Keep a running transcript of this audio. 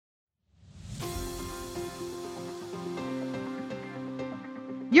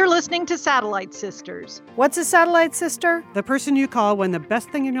You're listening to Satellite Sisters. What's a satellite sister? The person you call when the best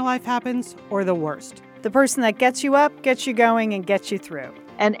thing in your life happens or the worst. The person that gets you up, gets you going, and gets you through.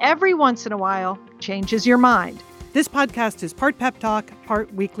 And every once in a while, changes your mind. This podcast is part pep talk,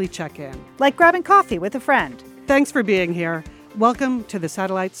 part weekly check-in. Like grabbing coffee with a friend. Thanks for being here. Welcome to the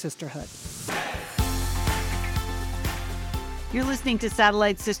Satellite Sisterhood. You're listening to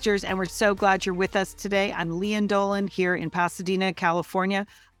Satellite Sisters, and we're so glad you're with us today. I'm Lian Dolan here in Pasadena, California.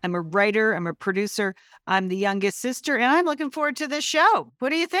 I'm a writer, I'm a producer, I'm the youngest sister, and I'm looking forward to this show.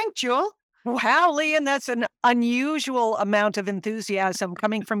 What do you think, Jewel? Wow, Lian, that's an unusual amount of enthusiasm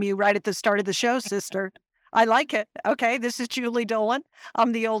coming from you right at the start of the show, sister. I like it. Okay, this is Julie Dolan.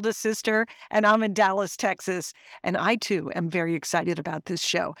 I'm the oldest sister, and I'm in Dallas, Texas. And I, too, am very excited about this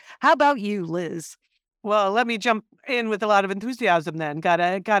show. How about you, Liz? Well, let me jump in with a lot of enthusiasm then.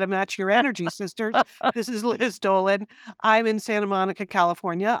 Gotta match your energy, sister. This is Liz Dolan. I'm in Santa Monica,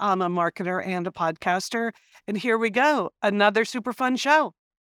 California. I'm a marketer and a podcaster. And here we go. Another super fun show.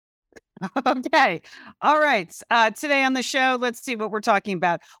 Okay. All right. Today on the show, let's see what we're talking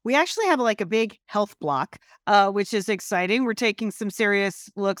about. We actually have like a big health block, which is exciting. We're taking some serious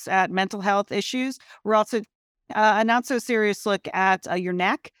looks at mental health issues. We're also a not so serious look at your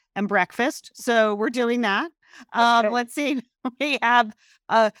neck and breakfast. So we're doing that. Okay. Let's see. We have,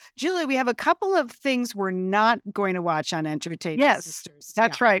 Julie, we have a couple of things we're not going to watch on Entertainment Yes, Sisters.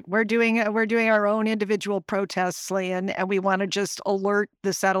 that's right. We're doing our own individual protests, Lian, and we want to just alert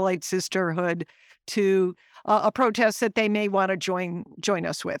the Satellite Sisterhood to a protest that they may want to join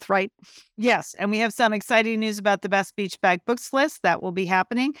us with, right? Yes. And we have some exciting news about the Best Beach Bag Books list that will be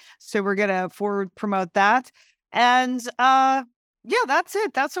happening. So we're going to forward promote that. And, yeah, that's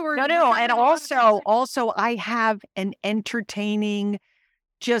it. That's what we're No. And also, I have an entertaining,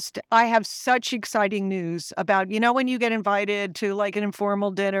 I have such exciting news about, when you get invited to like an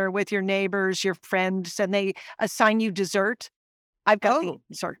informal dinner with your neighbors, your friends, and they assign you dessert. I've got the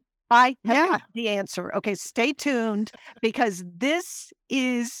answer. I have got the answer. Okay, stay tuned because this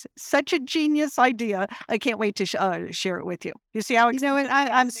is such a genius idea. I can't wait to share it with you. You see how You know what?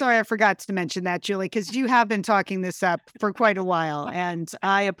 I'm sorry I forgot to mention that, Julie, because you have been talking this up for quite a while, and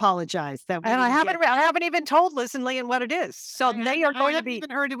I apologize. And I haven't even told Liz and Lian what it is. So they are going to be. I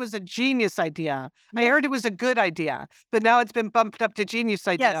haven't heard it was a genius idea. I heard it was a good idea, but now it's been bumped up to genius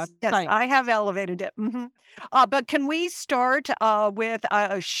idea. Yes, I have elevated it. Mm-hmm. But can we start with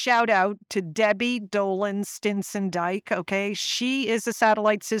a shout out to Debbie Dolan Stinson Dyke? Okay, she is a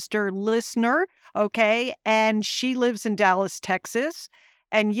Satellite Sister listener. Okay, and she lives in Dallas, Texas.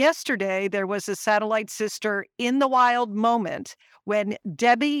 And yesterday there was a Satellite Sister in the wild moment when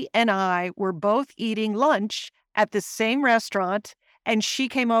Debbie and I were both eating lunch at the same restaurant, and she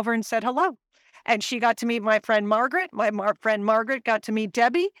came over and said hello. And she got to meet my friend Margaret. My friend Margaret got to meet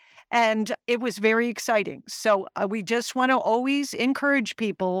Debbie. And it was very exciting. So we just want to always encourage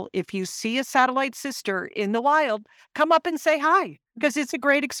people, if you see a Satellite Sister in the wild, come up and say hi, because it's a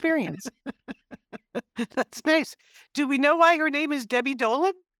great experience. That's nice. Do we know why her name is Debbie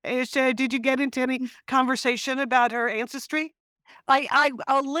Dolan? Did you get into any conversation about her ancestry? I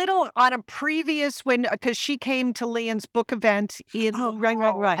a little on a previous because she came to Lian's book event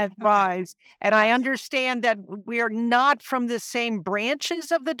at Rise, and I understand that we are not from the same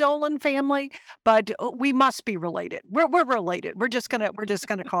branches of the Dolan family, but we must be related. We're related. We're just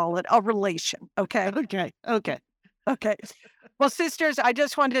gonna call it a relation. Okay. Okay. Well, sisters, I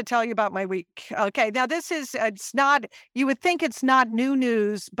just wanted to tell you about my week. Okay. Now it's not. You would think it's not new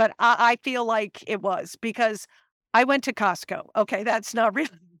news, but I feel like it was because I went to Costco. Okay, that's not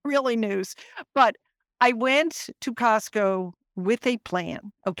really news. But I went to Costco with a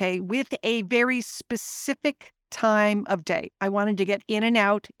plan, okay, with a very specific time of day. I wanted to get in and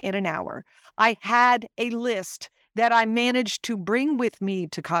out in an hour. I had a list that I managed to bring with me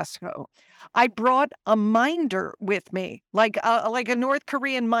to Costco. I brought a minder with me, like a North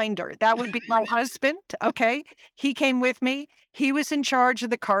Korean minder. That would be my husband, okay? He came with me. He was in charge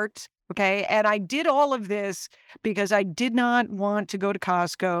of the cart. Okay. And I did all of this because I did not want to go to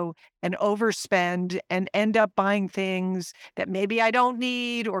Costco and overspend and end up buying things that maybe I don't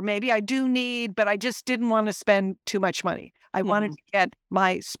need or maybe I do need, but I just didn't want to spend too much money. I wanted to get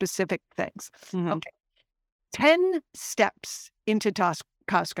my specific things. Mm-hmm. Okay. 10 steps into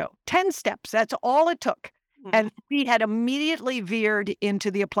Costco. 10 steps. That's all it took. And we had immediately veered into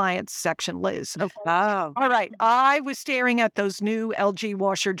the appliance section, Liz. Oh, wow. All right. I was staring at those new LG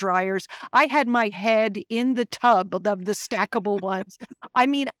washer dryers. I had my head in the tub of the stackable ones. I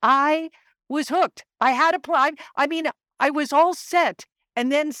mean, I was hooked. I had a plan. I mean, I was all set.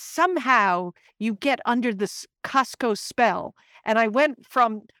 And then somehow you get under this Costco spell. And I went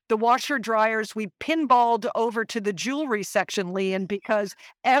from the washer dryers, we pinballed over to the jewelry section, Lian, because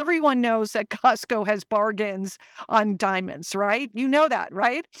everyone knows that Costco has bargains on diamonds, right? You know that,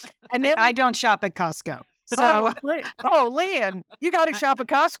 right? And then I don't shop at Costco. so, Lian, you got to shop at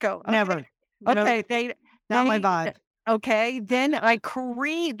Costco. Okay? Never. Okay, they Not my vibe. Okay, then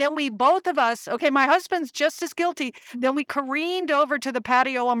then we both of us, okay, my husband's just as guilty. Then we careened over to the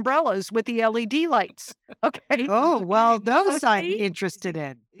patio umbrellas with the LED lights. Okay. Oh, well, those I'm See? interested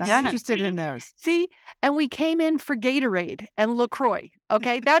in. I'm Yeah. interested in those. See, and we came in for Gatorade and LaCroix.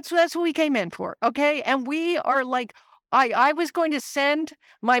 Okay, that's what we came in for. Okay, and we are like, I was going to send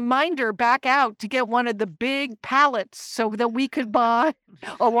my minder back out to get one of the big pallets so that we could buy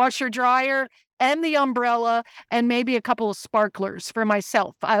a washer dryer and the umbrella and maybe a couple of sparklers for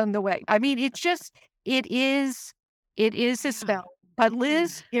myself on the way. I mean, it is a spell. But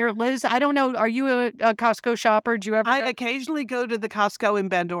Liz, I don't know. Are you a Costco shopper? Do you ever? I occasionally go to the Costco in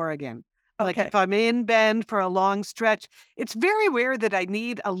Bend, Oregon. Like Okay. if I'm in Bend for a long stretch, it's very rare that I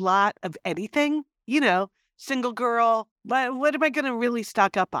need a lot of anything, single girl. What am I going to really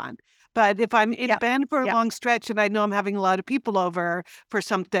stock up on? But if I'm in Bend for a long stretch and I know I'm having a lot of people over for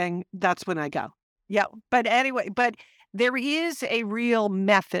something, that's when I go. Yeah. But anyway, there is a real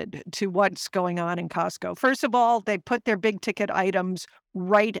method to what's going on in Costco. First of all, they put their big ticket items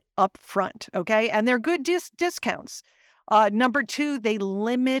right up front. Okay. And they're good discounts. Number two, they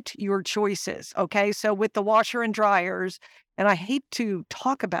limit your choices. Okay. So with the washer and dryers, and I hate to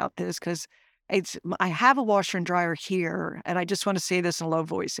talk about this because I have a washer and dryer here, and I just want to say this in a low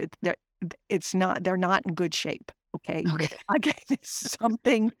voice. They're not in good shape. Okay. Okay. It's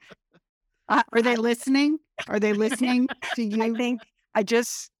something. Are they listening? Are they listening to you? I think I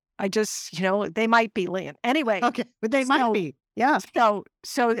just, they might be, Lian. Anyway. Okay. But they might be. Yeah.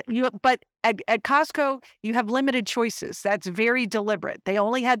 But at Costco, you have limited choices. That's very deliberate. They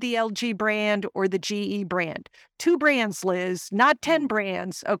only had the LG brand or the GE brand. 2 brands, Liz, not 10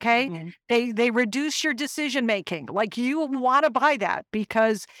 brands. Okay. Mm-hmm. They reduce your decision making. Like you want to buy that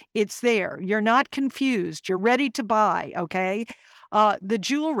because it's there. You're not confused. You're ready to buy. Okay. The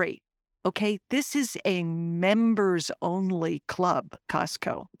jewelry. Okay, this is a members-only club,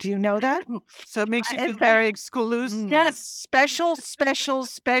 Costco. Do you know that? So it makes you feel very exclusive. Yes, special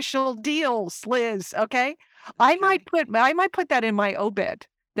deals, Liz. Okay, I might put that in my obit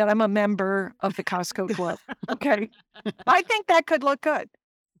that I'm a member of the Costco club. Okay, I think that could look good.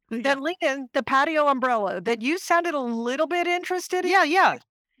 Then Lian, the patio umbrella that you sounded a little bit interested in. Yeah.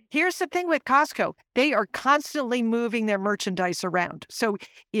 Here's the thing with Costco. They are constantly moving their merchandise around. So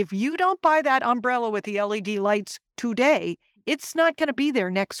if you don't buy that umbrella with the LED lights today, it's not going to be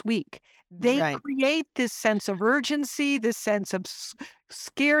there next week. They create this sense of urgency, this sense of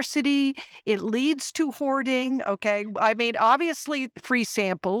scarcity. It leads to hoarding. Okay. I mean, obviously free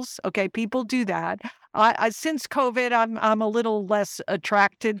samples. Okay. People do that. Since COVID, I'm a little less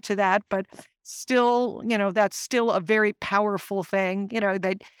attracted to that, but still, that's still a very powerful thing,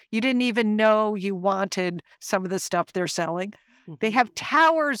 that you didn't even know you wanted some of the stuff they're selling. Mm-hmm. They have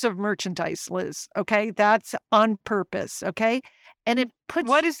towers of merchandise, Liz. Okay. That's on purpose. Okay. And it puts.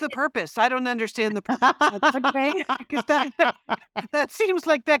 What is the purpose? I don't understand the purpose. Okay. Because that seems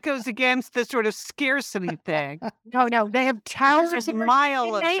like that goes against the sort of scarcity thing. No. They have towers of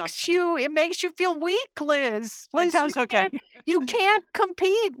mile. It makes you feel weak, Liz. Liz, sounds okay. You can't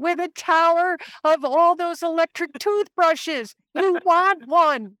compete with a tower of all those electric toothbrushes. You want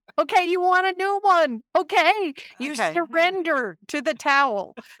one. Okay, you want a new one. Okay. You surrender to the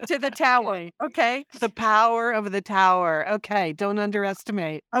tower. Okay. The power of the tower. Okay. Don't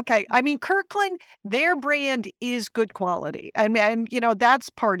underestimate. Okay. I mean, Kirkland, their brand is good quality. And that's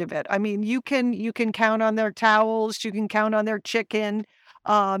part of it. I mean, you can count on their towels, you can count on their chicken.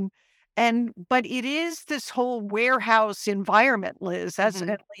 But it is this whole warehouse environment, Liz.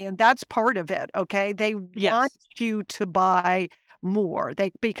 And that's part of it. Okay. They want you to buy more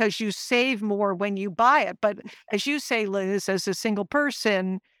because you save more when you buy it. But as you say, Liz, as a single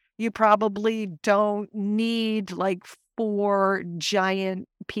person, you probably don't need like 4 giant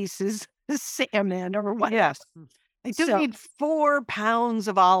pieces of salmon or what. Yes. I do need 4 pounds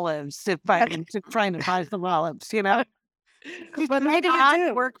of olives if I'm trying to buy some olives, But maybe you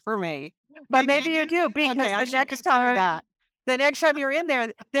do work for me. But maybe you do because the next time you're in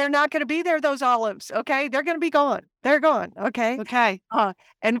there, they're not going to be there. Those olives, okay? They're going to be gone. They're gone, okay? Okay.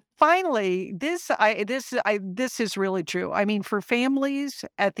 And finally, this is really true. I mean, for families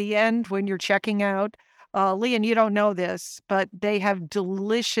at the end when you're checking out, Lian, you don't know this, but they have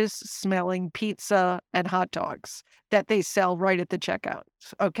delicious smelling pizza and hot dogs that they sell right at the checkout.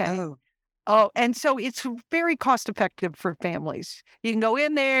 Okay. Oh, and so it's very cost effective for families. You can go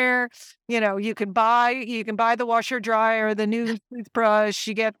in there, you can buy the washer dryer, the new toothbrush,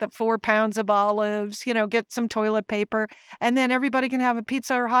 you get the 4 pounds of olives, get some toilet paper, and then everybody can have a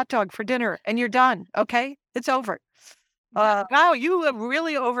pizza or hot dog for dinner and you're done. Okay? It's over. Wow, you have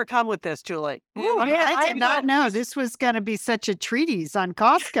really overcome with this, Julie. I did not know this was going to be such a treatise on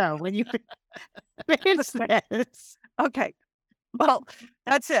Costco when you finished this. Okay. Well,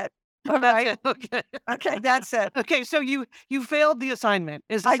 that's it. All right. Okay, that's it. Okay, so you failed the assignment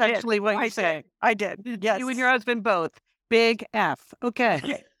is essentially what you're saying. I did. Yes. You and your husband both. Big F.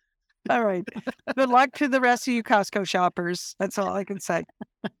 Okay. All right. Good luck to the rest of you Costco shoppers. That's all I can say.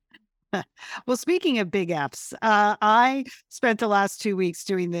 Well, speaking of big Fs, I spent the last 2 weeks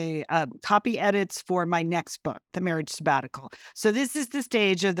doing the copy edits for my next book, The Marriage Sabbatical. So this is the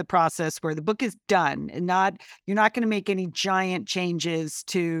stage of the process where the book is done and you're not going to make any giant changes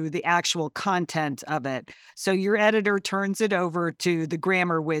to the actual content of it. So your editor turns it over to the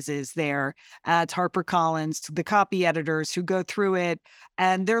grammar whizzes there at HarperCollins, the copy editors who go through it.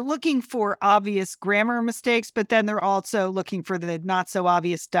 And they're looking for obvious grammar mistakes, but then they're also looking for the not so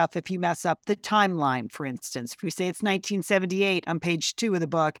obvious stuff. If you mess up the timeline, for instance, if we say it's 1978 on page 2 of the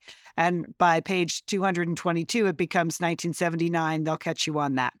book, and by page 222, it becomes 1979, they'll catch you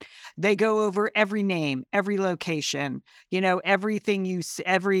on that. They go over every name, every location, everything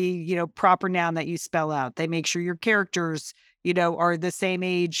every proper noun that you spell out. They make sure your characters are the same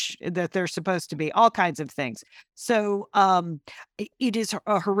age that they're supposed to be, all kinds of things. So it is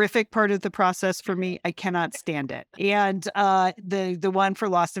a horrific part of the process for me. I cannot stand it. And the one for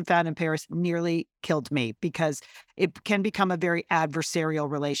Lost and Found in Paris nearly killed me because it can become a very adversarial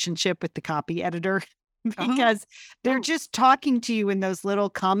relationship with the copy editor. Because they're just talking to you in those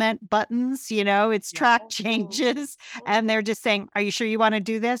little comment buttons, it's track changes. And they're just saying, are you sure you want to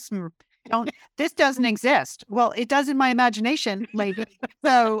do this? This doesn't exist. Well, it does in my imagination, lady.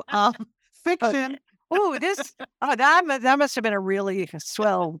 So, fiction. That must have been a really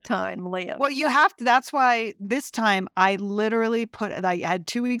swell time, Lian. Well, you have to. That's why this time I literally I had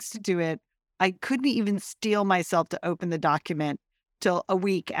 2 weeks to do it. I couldn't even steel myself to open the document till a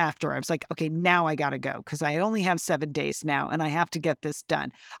week after. I was like, okay, now I got to go because I only have 7 days now and I have to get this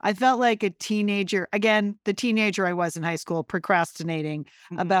done. I felt like a teenager, again, the teenager I was in high school, procrastinating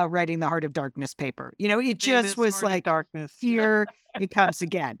about writing the Heart of Darkness paper. It just was like, darkness. Here it comes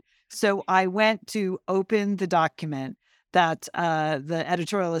again. So I went to open the document that the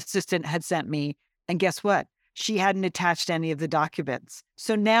editorial assistant had sent me. And guess what? She hadn't attached any of the documents.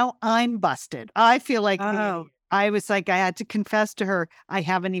 So now I'm busted. I feel like I was like, I had to confess to her, I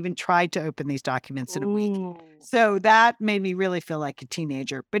haven't even tried to open these documents in a week. So that made me really feel like a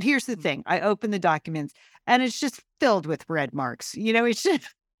teenager. But here's the thing. I opened the documents and it's just filled with red marks. It's just,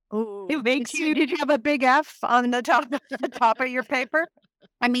 it makes you. Did you have a big F on the top of your paper?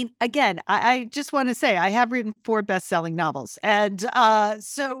 I mean, again, I just want to say I have written 4 best-selling novels. And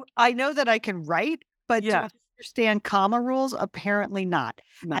so I know that I can write, but to understand comma rules, apparently not.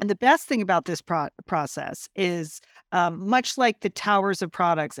 No. And the best thing about this process is much like the towers of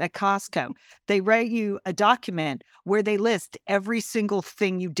products at Costco, they write you a document where they list every single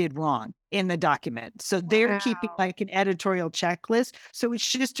thing you did wrong in the document. So they're keeping like an editorial checklist. So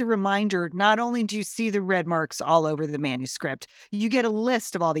it's just a reminder, not only do you see the red marks all over the manuscript, you get a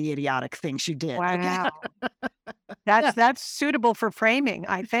list of all the idiotic things you did. Wow. That's suitable for framing,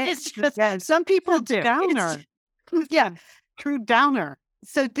 I think. It's just, some people do. Downer. True downer.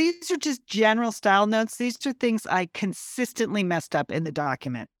 So these are just general style notes. These are things I consistently messed up in the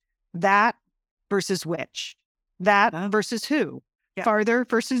document. That versus which. That versus who. Farther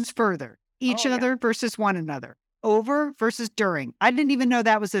versus further. Each other versus one another. Over versus during. I didn't even know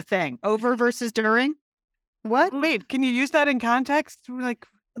that was a thing. Over versus during. What? Wait, can you use that in context?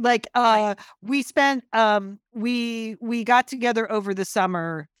 We spent we got together over the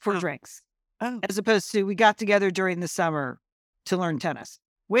summer for drinks. As opposed to we got together during the summer to learn tennis.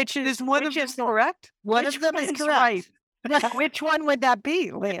 Which is one of them correct? One of them is correct. Right. Which one would that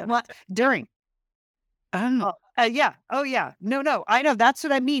be, Lian? During. Yeah. Oh, yeah. No. I know. That's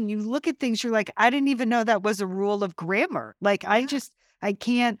what I mean. You look at things, you're like, I didn't even know that was a rule of grammar. Like, I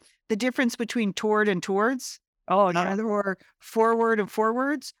can't. The difference between toward and towards. Or forward and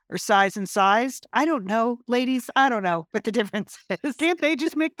forwards, or size and sized. I don't know, ladies. I don't know what the difference is. Can't they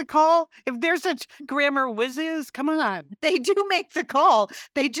just make the call? If they're such grammar whizzes, come on. They do make the call.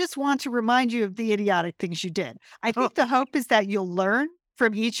 They just want to remind you of the idiotic things you did. I think the hope is that you'll learn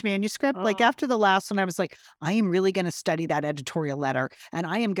from each manuscript. Like after the last one, I was like, I am really going to study that editorial letter, and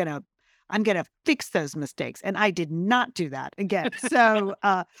I'm gonna fix those mistakes. And I did not do that again. So,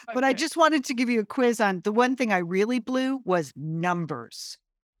 but I just wanted to give you a quiz on the one thing I really blew was numbers.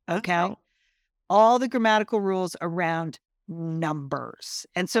 Okay. All the grammatical rules around numbers.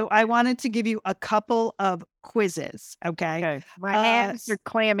 And so I wanted to give you a couple of quizzes. Okay. My hands are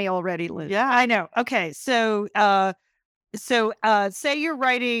clammy already, Liz. Yeah, I know. Okay. So, say you're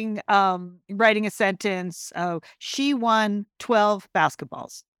writing a sentence. Oh, she won 12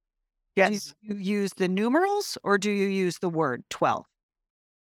 basketballs. Yes. Do you use the numerals or do you use the word 12?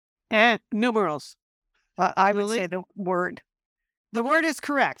 Numerals. I would say the word. The word is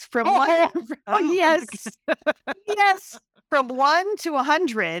correct. From one, yes, yes. From 1 to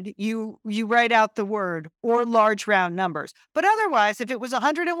 100, you write out the word or large round numbers. But otherwise, if it was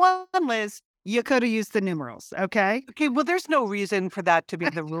 101, Liz, you could have used the numerals. Okay. Okay. Well, there's no reason for that to be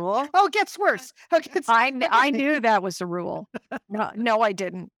the rule. Oh, it gets worse. Okay. I knew that was a rule. No, I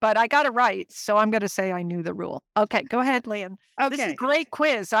didn't. But I got it right. So I'm going to say I knew the rule. Okay. Go ahead, Lian. Okay. This is a great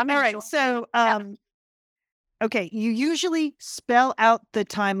quiz. I'm all right. So, okay. You usually spell out the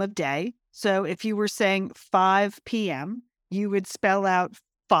time of day. So if you were saying 5 p.m., you would spell out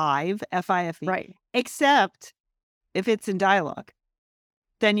 5, F-I-F-E. Right. Except if it's in dialogue,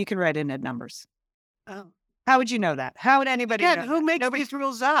 then you can write in at numbers. Oh. How would you know that? How would anybody know Who that? makes these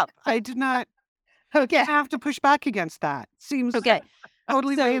rules up? I did not Okay. have to push back against that. Seems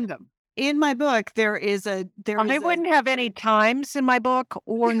totally So, random. In my book, there is I wouldn't have any times in my book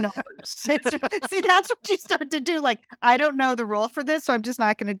or numbers. See, that's what you start to do. Like, I don't know the rule for this, so I'm just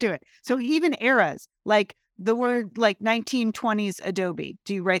not going to do it. So even eras, like the word like 1920s Adobe,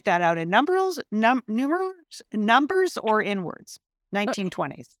 do you write that out in numbers, numbers or in words?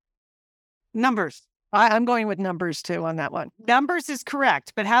 1920s. Numbers. I'm going with numbers too on that one. Numbers is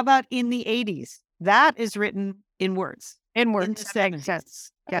correct, but how about in the 80s? That is written in words. In words. In the segments.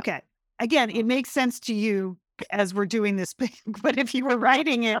 Yes. Yeah. Okay. Again, it makes sense to you as we're doing this, but if you were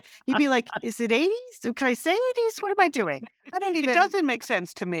writing it, you'd be like, is it 80s? Can I say 80s? What am I doing? I don't even. It doesn't make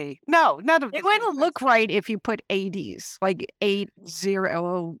sense to me. No, none of It wouldn't look right if you put 80s, like 80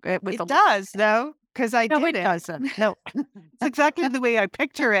 with It does, though, because I No, did it it. doesn't. No. It's exactly the way I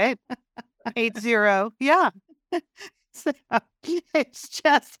picture it. 80. Yeah. So, it's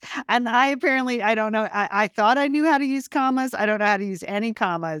just, and I don't know. I thought I knew how to use commas. I don't know how to use any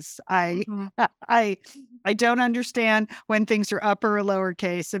commas. I don't understand when things are upper or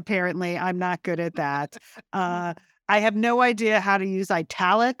lowercase. Apparently, I'm not good at that. I have no idea how to use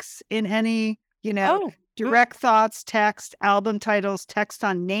italics in any, direct thoughts, text, album titles, text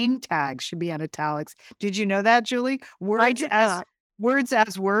on name tags should be on italics. Did you know that, Julie? Words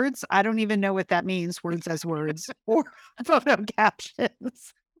as words. I don't even know what that means. Words as words or photo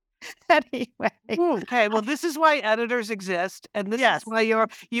captions. Anyway. Okay. Well, this is why editors exist, and this is why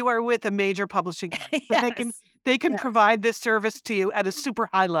you are with a major publishing company. Yes. They can provide this service to you at a super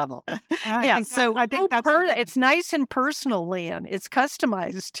high level. So I think that's it's nice and personal, Lian. It's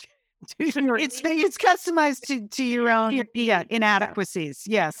customized. It's customized to your own inadequacies.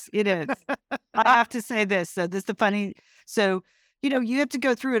 Yes, it is. I have to say this. So this is the funny. So you have to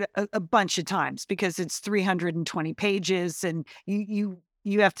go through it a bunch of times because it's 320 pages, and you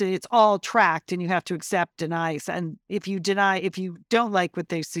have to. It's all tracked, and you have to accept, deny, and if you don't like what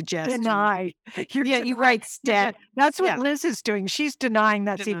they suggest, Deny. You write stat. That's what Liz is doing. She's denying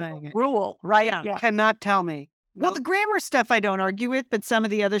that's even a rule, right? You cannot tell me. Well, the grammar stuff I don't argue with, but some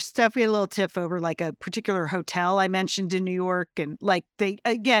of the other stuff we had a little tiff over, like a particular hotel I mentioned in New York, and like the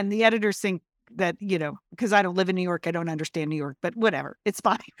editors think that, because I don't live in New York, I don't understand New York, but whatever, it's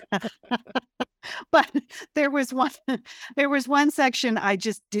fine. But there was one section I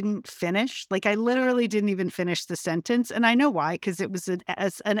just didn't finish. Like I literally didn't even finish the sentence. And I know why, because it was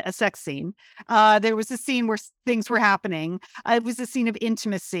a sex scene. There was a scene where things were happening. It was a scene of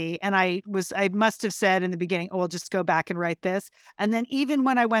intimacy. And I must have said in the beginning, oh, I'll just go back and write this. And then even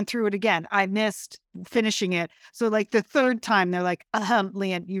when I went through it again, I missed finishing it. So like the third time they're like,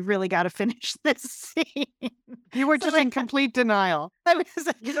 Lian, you really got to finish this scene. You were just in complete denial. I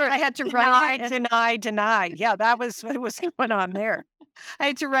had to write deny. Yeah, that was what was going on there. I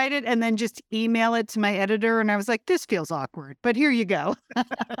had to write it and then just email it to my editor. And I was like, this feels awkward, but here you go.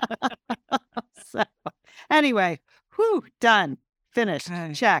 So anyway, done. Finished.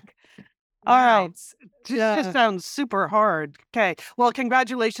 Check. All right. This just sounds super hard. Okay. Well,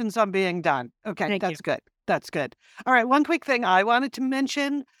 congratulations on being done. Okay. That's good. That's good. All right. One quick thing I wanted to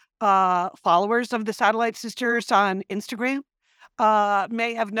mention. Followers of the Satellite Sisters on Instagram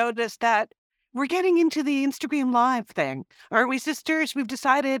may have noticed that we're getting into the Instagram Live thing, aren't we, sisters? We've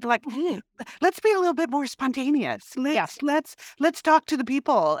decided, like, let's be a little bit more spontaneous. Let's talk to the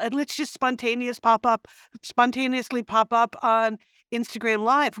people, and let's just spontaneously pop up on Instagram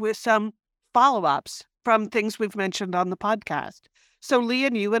Live with some follow-ups from things we've mentioned on the podcast. So,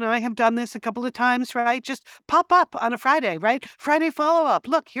 Lian, you and I have done this a couple of times, right? Just pop up on a Friday, right? Friday follow-up.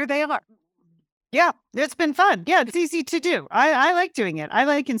 Look, here they are. Yeah, it's been fun. Yeah, it's easy to do. I like doing it. I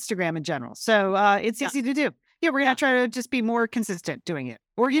like Instagram in general. So it's easy to do. Yeah, we're going to try to just be more consistent doing it.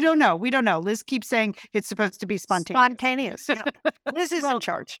 Or you don't know. We don't know. Liz keeps saying it's supposed to be spontaneous. Liz is in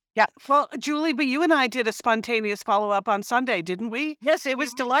charge. Yeah. Well, Julie, but you and I did a spontaneous follow-up on Sunday, didn't we? Yes, it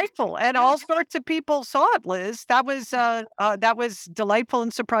was delightful. And all sorts of people saw it, Liz. That was delightful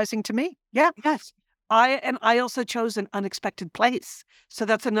and surprising to me. Yeah. Yes. I also chose an unexpected place. So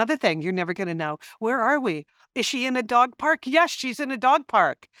that's another thing you're never going to know. Where are we? Is she in a dog park? Yes, she's in a dog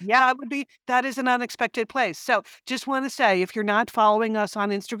park. Yeah, that is an unexpected place. So just want to say, if you're not following us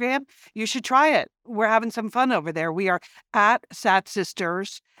on Instagram, you should try it. We're having some fun over there. We are at Sat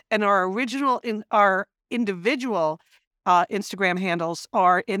Sisters, and our individual Instagram handles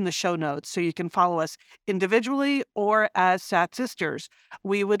are in the show notes, so you can follow us individually or as Sat Sisters.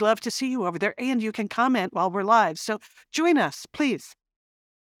 We would love to see you over there, and you can comment while we're live. So join us, please.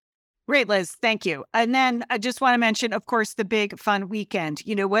 Great, Liz. Thank you. And then I just want to mention, of course, the big fun weekend.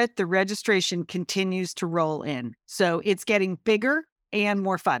 You know what? The registration continues to roll in. So it's getting bigger and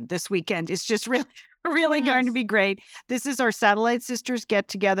more fun this weekend. It's just really going to be great. This is our Satellite Sisters get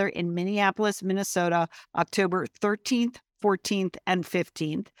together in Minneapolis, Minnesota, October 13th, 14th, and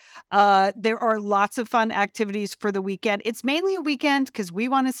 15th. There are lots of fun activities for the weekend. It's mainly a weekend because we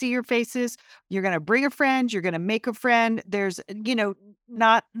want to see your faces. You're going to bring a friend. You're going to make a friend. There's,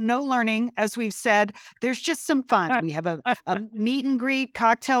 no learning, as we've said. There's just some fun. We have a meet and greet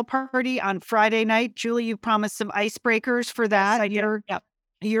cocktail party on Friday night. Julie, you promised some icebreakers for that.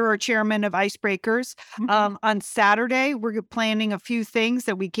 You're our chairman of Icebreakers. On Saturday, we're planning a few things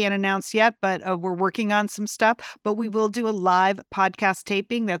that we can't announce yet, but we're working on some stuff. But we will do a live podcast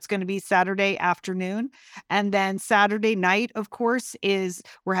taping. That's going to be Saturday afternoon. And then Saturday night, of course,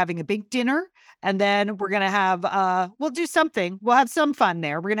 we're having a big dinner. And then we're going to have, we'll do something. We'll have some fun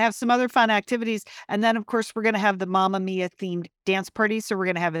there. We're going to have some other fun activities. And then, of course, we're going to have the Mamma Mia themed dance party. So we're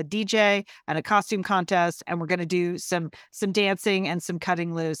going to have a DJ and a costume contest. And we're going to do some dancing and some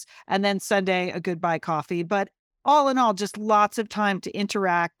cutting loose. And then Sunday, a goodbye coffee. But all in all, just lots of time to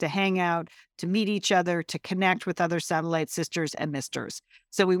interact, to hang out, to meet each other, to connect with other Satellite Sisters and Misters.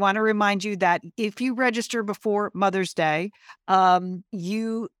 So we want to remind you that if you register before Mother's Day,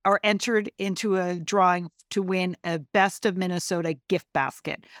 you are entered into a drawing to win a Best of Minnesota gift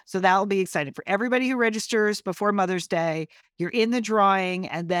basket. So that'll be exciting for everybody who registers before Mother's Day. You're in the drawing,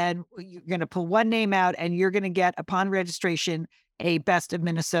 and then you're going to pull one name out, and you're going to get, upon registration, a Best of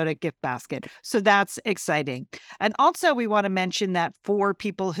Minnesota gift basket. So that's exciting. And also, we want to mention that for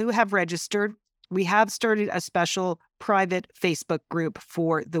people who have registered, we have started a special private Facebook group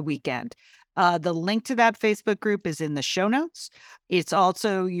for the weekend. The link to that Facebook group is in the show notes. It's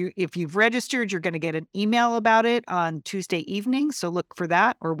also, if you've registered, you're going to get an email about it on Tuesday evening. So look for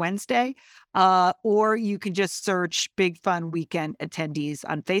that, or Wednesday. Or you can just search Big Fun Weekend Attendees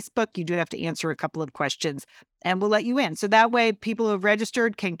on Facebook. You do have to answer a couple of questions, and we'll let you in. So that way, people who have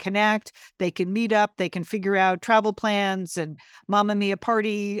registered can connect, they can meet up, they can figure out travel plans and Mamma Mia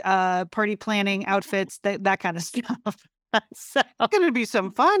party planning outfits, that kind of stuff. So It's going to be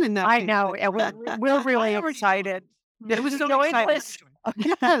some fun in that. I know. We're really excited. It was so exciting.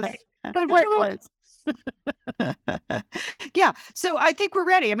 Yes. But yeah. So I think we're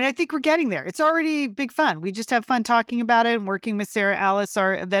ready. I mean, I think we're getting there. It's already big fun. We just have fun talking about it and working with Sarah Alice,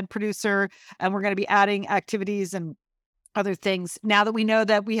 our event producer, and we're going to be adding activities and other things now that we know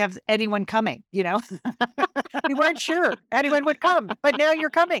that we have anyone coming, We weren't sure anyone would come, but now you're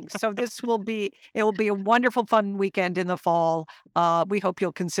coming. So it will be a wonderful, fun weekend in the fall. We hope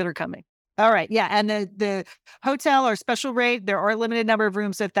you'll consider coming. All right. Yeah. And the hotel, our special rate, there are a limited number of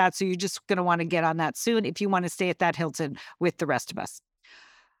rooms at that. So you're just going to want to get on that soon if you want to stay at that Hilton with the rest of us.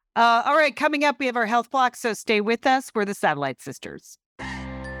 All right. Coming up, we have our health block. So stay with us. We're the Satellite Sisters.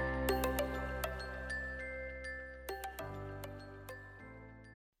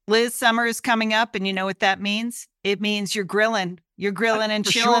 Liz, summer is coming up, and you know what that means? It means you're grilling. You're grilling and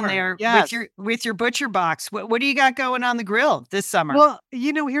chilling there with your butcher box. What do you got going on the grill this summer? Well,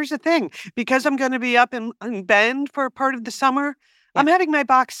 here's the thing. Because I'm going to be up in Bend for part of the summer, I'm having my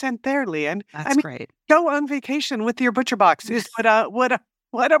box sent there, Lian. That's great. Go on vacation with your butcher box is what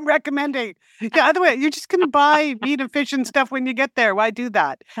I'm recommending. Yeah, other way, you're just going to buy meat and fish and stuff when you get there. Why do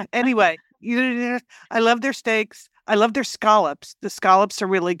that? Anyway. I love their steaks. I love their scallops. The scallops are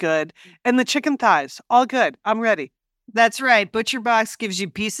really good. And the chicken thighs, all good. I'm ready. That's right. ButcherBox gives you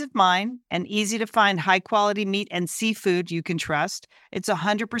peace of mind and easy to find high quality meat and seafood you can trust. It's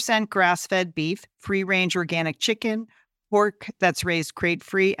 100% grass fed beef, free range organic chicken, pork that's raised crate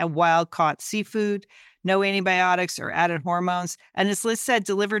free, and wild caught seafood. No antibiotics or added hormones. And as Liz said,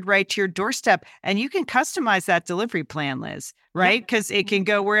 delivered right to your doorstep. And you can customize that delivery plan, Liz, right? Because it can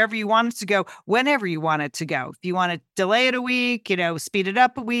go wherever you want it to go, whenever you want it to go. If you want to delay it a week, speed it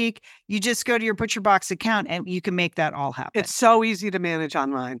up a week, you just go to your ButcherBox account and you can make that all happen. It's so easy to manage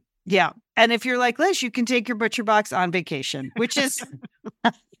online. Yeah. And if you're like Liz, you can take your ButcherBox on vacation, which is...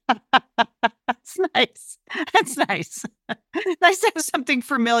 That's nice. That's nice. Nice to have something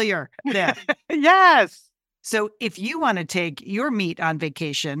familiar there. Yes. So if you want to take your meat on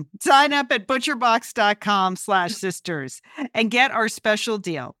vacation, sign up at butcherbox.com/sisters and get our special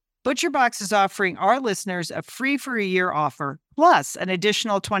deal. ButcherBox is offering our listeners a free for a year offer, plus an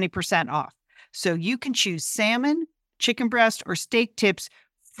additional 20% off. So you can choose salmon, chicken breast, or steak tips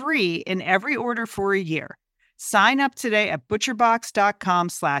free in every order for a year. Sign up today at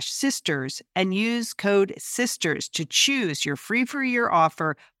butcherbox.com/sisters and use code SISTERS to choose your free for a year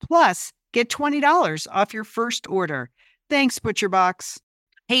offer, plus get $20 off your first order. Thanks, ButcherBox.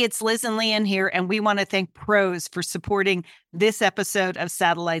 Hey, it's Liz and Lian here, and we want to thank Pros for supporting this episode of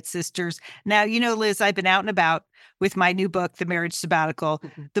Satellite Sisters. Now, Liz, I've been out and about with my new book, The Marriage Sabbatical.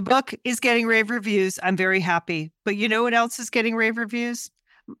 Mm-hmm. The book is getting rave reviews. I'm very happy. But you know what else is getting rave reviews?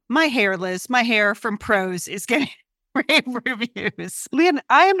 My hair, Liz, my hair from Pros is getting rave reviews. Lian,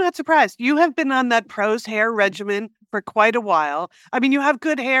 I am not surprised. You have been on that Pros hair regimen for quite a while. I mean, you have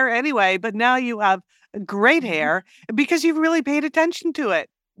good hair anyway, but now you have great hair because you've really paid attention to it.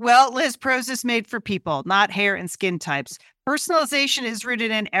 Well, Liz, Pros is made for people, not hair and skin types. Personalization is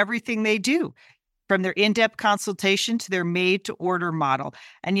rooted in everything they do, from their in-depth consultation to their made-to-order model.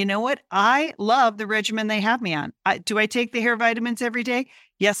 And you know what? I love the regimen they have me on. Do I take the hair vitamins every day?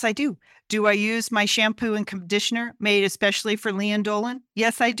 Yes, I do. Do I use my shampoo and conditioner made especially for Lian Dolan?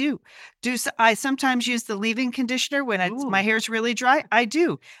 Yes, I do. Do I sometimes use the leave-in conditioner when my hair's really dry? I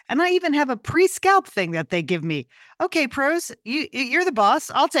do. And I even have a pre-scalp thing that they give me. Okay, Pros, you're the boss.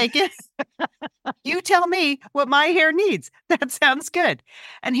 I'll take it. You tell me what my hair needs. That sounds good.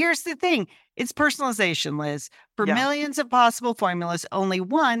 And here's the thing. It's personalization, Liz. For millions of possible formulas, only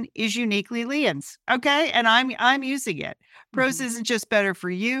one is uniquely Lian's. Okay? And I'm using it. Pros isn't just better for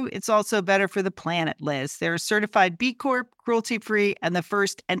you, it's also better for the planet, Liz. They're a certified B Corp, cruelty-free, and the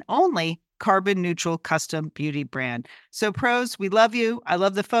first and only carbon-neutral custom beauty brand. So Pros, we love you. I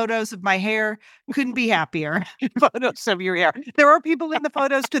love the photos of my hair. Couldn't be happier. Photos of your hair. There are people in the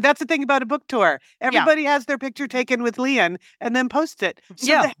photos too. That's the thing about a book tour. Everybody has their picture taken with Lian and then post it. So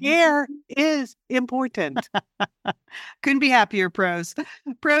the hair is important. Couldn't be happier, Pros.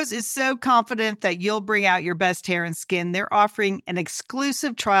 Pros is so confident that you'll bring out your best hair and skin. They're offering an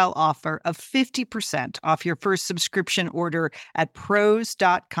exclusive trial offer of 50% off your first subscription order at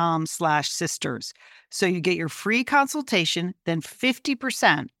pros.com/sisters. So you get your free consultation, then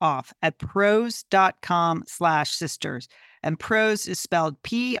 50% off at pros.com/sisters. And Pros is spelled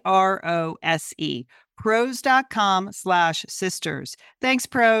PROSE. Pros.com/sisters. Thanks,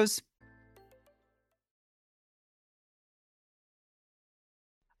 Pros.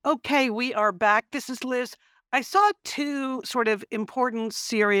 Okay, we are back. This is Liz. I saw two sort of important,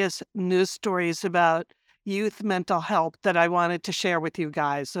 serious news stories about youth mental health that I wanted to share with you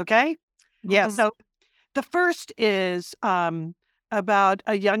guys, okay? Yes. So the first is about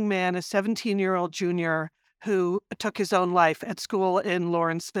a young man, a 17-year-old junior, who took his own life at school in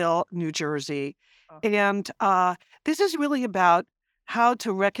Lawrenceville, New Jersey. And this is really about how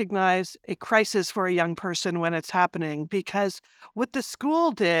to recognize a crisis for a young person when it's happening, because what the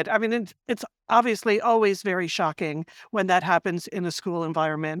school did, I mean, it's obviously always very shocking when that happens in a school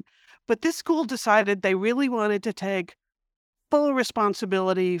environment, but this school decided they really wanted to take full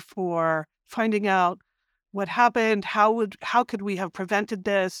responsibility for finding out what happened, how could we have prevented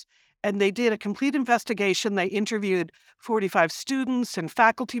this, and they did a complete investigation. They interviewed 45 students and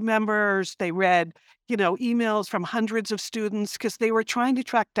faculty members. They read, emails from hundreds of students because they were trying to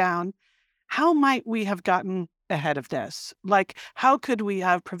track down how might we have gotten ahead of this? Like, how could we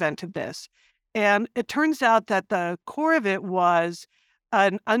have prevented this? And it turns out that the core of it was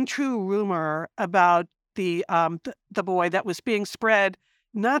an untrue rumor about the boy that was being spread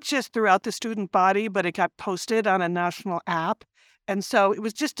not just throughout the student body, but it got posted on a national app. And so it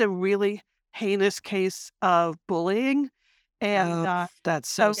was just a really heinous case of bullying. And that's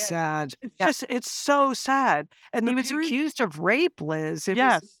so so sad. it's so sad. And He the was accused of rape, Liz. It was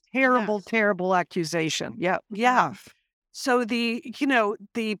Yes. a terrible, Yes. terrible accusation. Yeah. Yeah. So the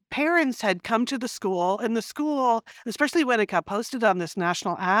parents had come to the school, and the school, especially when it got posted on this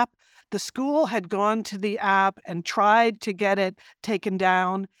national app, the school had gone to the app and tried to get it taken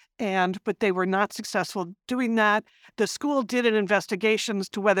down, but they were not successful doing that. The school did an investigation as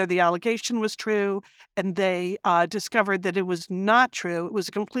to whether the allegation was true, and they discovered that it was not true. It was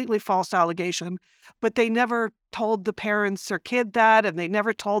a completely false allegation, but they never told the parents or kid that, and they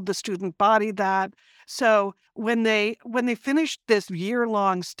never told the student body that. So when they finished this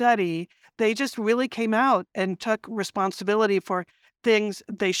year-long study, they just really came out and took responsibility for things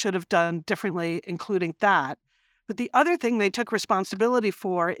they should have done differently, including that. But the other thing they took responsibility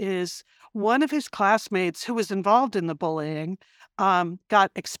for is one of his classmates who was involved in the bullying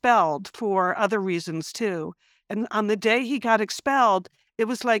got expelled for other reasons too. And on the day he got expelled, it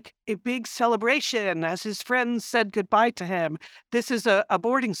was like a big celebration as his friends said goodbye to him. This is a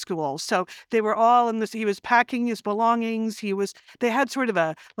boarding school. So they were all in this. He was packing his belongings. They had sort of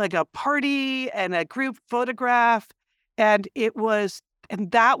a party and a group photograph. And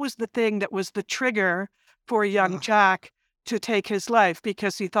that was the thing that was the trigger for young Jack to take his life,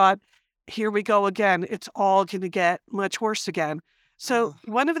 because he thought, here we go again. It's all going to get much worse again. So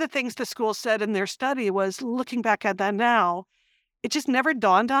one of the things the school said in their study was, looking back at that now, it just never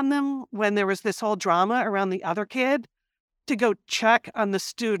dawned on them when there was this whole drama around the other kid to go check on the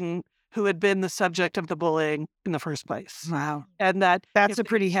student who had been the subject of the bullying in the first place. Wow. And that's a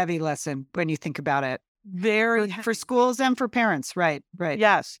pretty heavy lesson when you think about it. Very for schools and for parents. Right.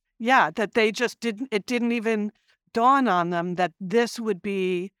 Yes. Yeah. That they just it didn't even dawn on them that this would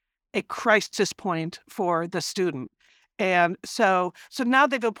be a crisis point for the student. And so now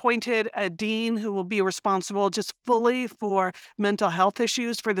they've appointed a dean who will be responsible just fully for mental health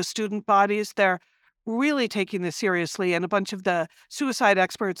issues for the student bodies. They're really taking this seriously. And a bunch of the suicide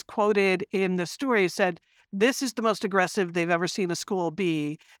experts quoted in the story said, this is the most aggressive they've ever seen a school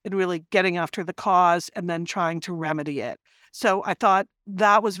be in really getting after the cause and then trying to remedy it. So I thought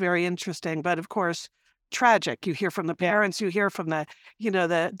that was very interesting. But of course, tragic. You hear from the parents, you hear from the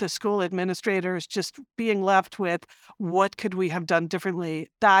school administrators just being left with, what could we have done differently?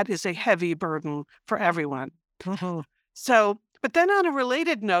 That is a heavy burden for everyone. So, but then on a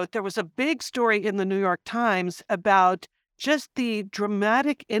related note, there was a big story in the New York Times about just the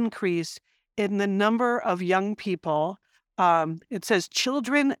dramatic increase in the number of young people. It says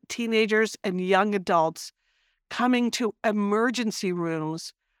children, teenagers, and young adults coming to emergency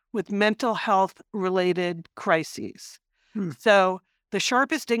rooms with mental health related crises. So the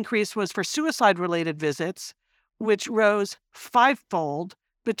sharpest increase was for suicide related visits, which rose fivefold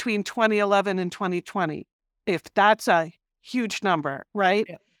between 2011 and 2020. If that's a huge number, right?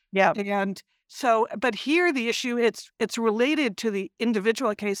 Yeah. And so, but here the issue, it's related to the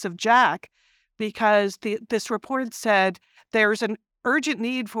individual case of Jack, because this report said there's an urgent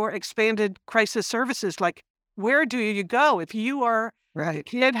need for expanded crisis services. Like, where do you go if you are a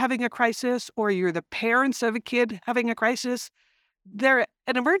kid having a crisis, or you're the parents of a kid having a crisis? An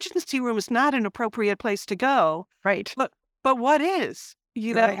emergency room is not an appropriate place to go. Right. But what is?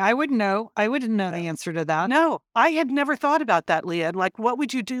 I wouldn't know. I wouldn't know the answer to that. No, I had never thought about that, Lian. Like, what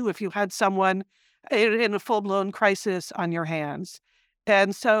would you do if you had someone in a full-blown crisis on your hands?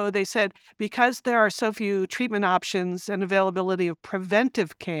 And so they said, because there are so few treatment options and availability of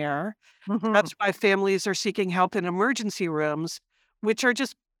preventive care, that's why families are seeking help in emergency rooms, which are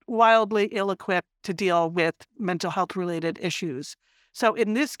just wildly ill-equipped to deal with mental health-related issues. So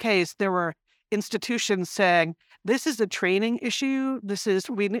in this case, there were institutions saying, this is a training issue.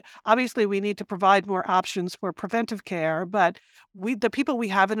 Obviously we need to provide more options for preventive care, but the people we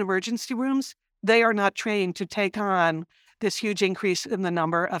have in emergency rooms, they are not trained to take on this huge increase in the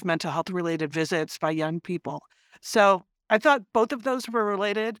number of mental health related visits by young people. So I thought both of those were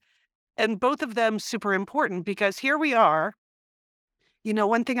related, and both of them super important, because here we are.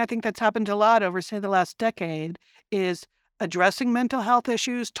 One thing I think that's happened a lot over, say, the last decade is addressing mental health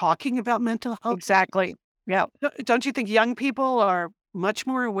issues, talking about mental health. Exactly. Yeah. Don't you think young people are much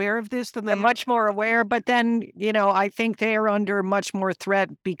more aware of this than they're much more aware, but then, I think they are under much more threat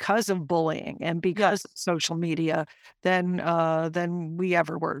because of bullying and because of social media than we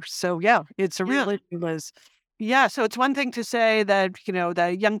ever were. So yeah, it's a real issue, Liz. Yeah, so it's one thing to say that,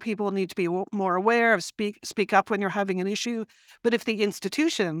 the young people need to be more aware of speak up when you're having an issue. But if the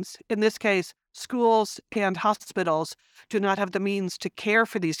institutions, in this case, schools and hospitals, do not have the means to care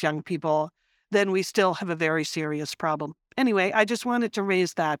for these young people, then we still have a very serious problem. anyway, I just wanted to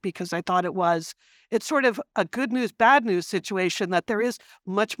raise that because I thought it's sort of a good news, bad news situation that there is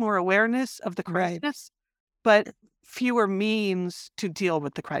much more awareness of the crisis, but fewer means to deal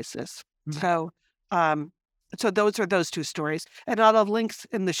with the crisis. So, so those are those two stories. And I'll have links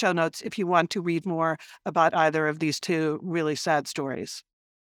in the show notes if you want to read more about either of these two really sad stories.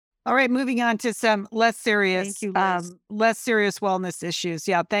 All right, moving on to some less serious, Thank you, Liz. less serious wellness issues.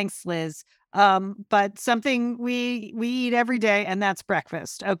 Yeah, thanks, Liz. But something we eat every day, and that's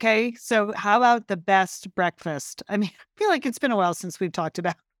breakfast. Okay, so how about the best breakfast? I mean, I feel like it's been a while since we've talked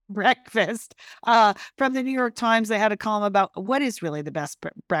about breakfast. From the New York Times, they had a column about what is really the best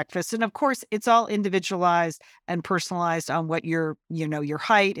breakfast, and of course, it's all individualized and personalized on what your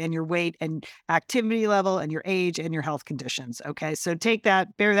height and your weight and activity level and your age and your health conditions. Okay, so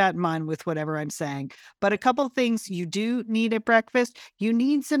bear that in mind with whatever I'm saying. But a couple of things you do need at breakfast: you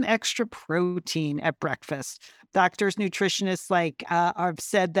need some extra protein at breakfast. Doctors, nutritionists have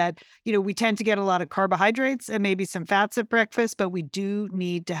said that, we tend to get a lot of carbohydrates and maybe some fats at breakfast, but we do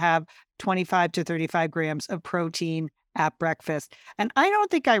need to have 25 to 35 grams of protein at breakfast. And I don't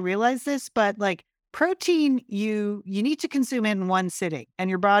think I realized this, but protein, you need to consume it in one sitting, and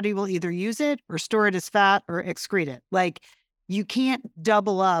your body will either use it or store it as fat or excrete it. You can't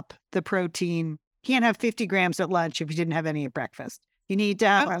double up the protein. You can't have 50 grams at lunch if you didn't have any at breakfast. You need to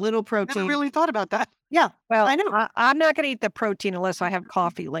have a little protein. I never really thought about that. Yeah, Well, I know. I'm not going to eat the protein unless I have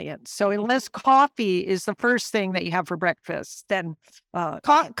coffee, Lian. So unless coffee is the first thing that you have for breakfast, then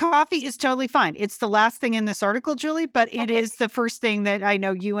Coffee is totally fine. It's the last thing in this article, Julie, but it is the first thing that I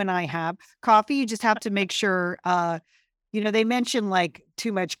know you and I have. Coffee, you just have to make sure, they mention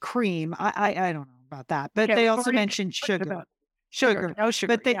too much cream. I don't know about that, but they also mentioned sugar. no sugar.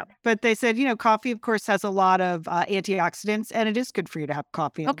 But they said, coffee, of course, has a lot of antioxidants, and it is good for you to have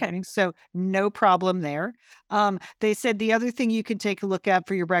coffee in the morning. So no problem there. They said the other thing you can take a look at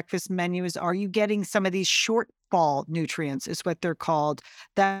for your breakfast menu is, are you getting some of these shortfall nutrients, is what they're called,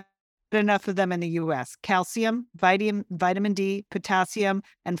 that enough of them in the U.S. Calcium, vitamin D, potassium,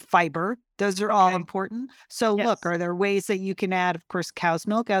 and fiber. Those are all important. So look, are there ways that you can add, of course, cow's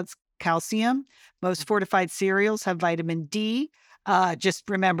milk adds calcium. Most fortified cereals have vitamin D. Just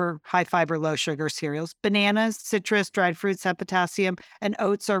remember high fiber, low sugar cereals. Bananas, citrus, dried fruits have potassium, and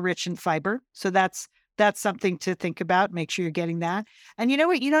oats are rich in fiber. So that's something to think about. Make sure you're getting that. And you know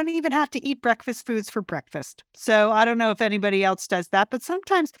what? You don't even have to eat breakfast foods for breakfast. So I don't know if anybody else does that, but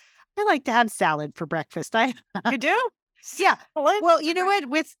sometimes I like to have salad for breakfast. You do? Yeah. Well, you know what?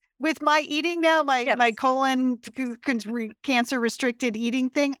 With my eating now, my colon cancer restricted eating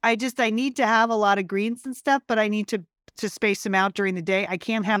thing, I need to have a lot of greens and stuff, but I need to space them out during the day. I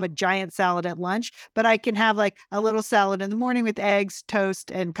can't have a giant salad at lunch, but I can have a little salad in the morning with eggs, toast,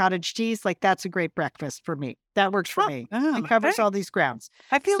 and cottage cheese. That's a great breakfast for me. That works for me. It covers all these grounds.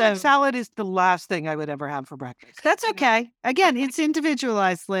 I feel like salad is the last thing I would ever have for breakfast. That's okay. Again, it's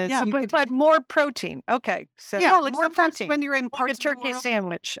individualized, Liz. Yeah, but more protein. Okay. So more protein when you're in parts of the turkey world.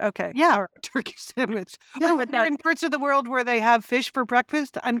 Sandwich. Okay. Yeah, turkey sandwich. Yeah, When you're in parts of the world where they have fish for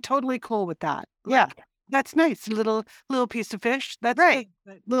breakfast, I'm totally cool with that. Yeah. That's nice. A little piece of fish. That's right.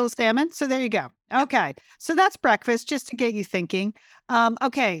 Good. Little salmon. So there you go. Okay. So that's breakfast, just to get you thinking.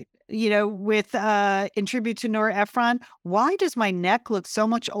 Okay. With in tribute to Nora Ephron, why does my neck look so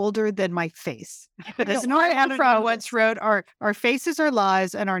much older than my face? As Nora Ephron once wrote, our faces are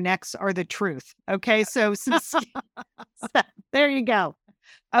lies and our necks are the truth. Okay. So there you go.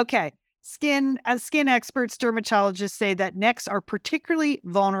 Okay. Skin experts, dermatologists say that necks are particularly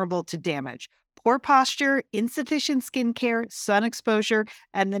vulnerable to damage. Poor posture, insufficient skincare, sun exposure,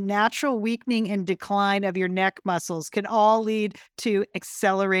 and the natural weakening and decline of your neck muscles can all lead to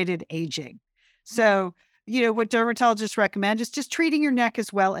accelerated aging. So, what dermatologists recommend is just treating your neck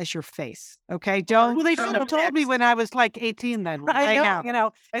as well as your face. Okay. Well, they should have told me when I was 18 then. I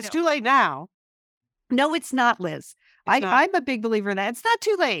know. It's too late now. No, it's not, Liz. I'm a big believer in that. It's not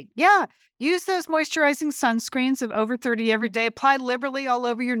too late. Yeah. Use those moisturizing sunscreens of over 30 every day. Apply liberally all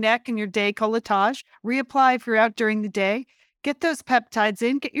over your neck and your décolletage. Reapply if you're out during the day. Get those peptides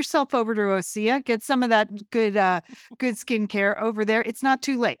in. Get yourself over to Osea. Get some of that good skincare over there. It's not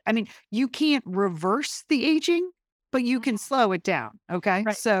too late. I mean, you can't reverse the aging, but you can slow it down. Okay.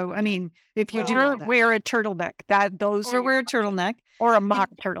 Right. So, I mean, if you wear a turtleneck, wear a turtleneck or a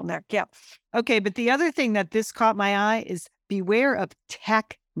mock turtleneck. Yeah. Okay. But the other thing that this caught my eye is beware of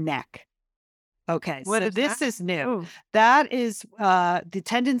tech neck. Okay. What so is this that? is new. Ooh. That is the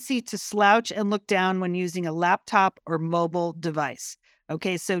tendency to slouch and look down when using a laptop or mobile device.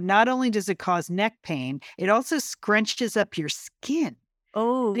 Okay. So not only does it cause neck pain, it also scrunches up your skin.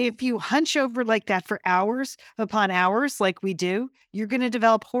 Oh, If you hunch over like that for hours upon hours, like we do, you're going to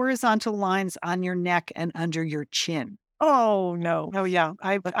develop horizontal lines on your neck and under your chin. oh no. Oh yeah,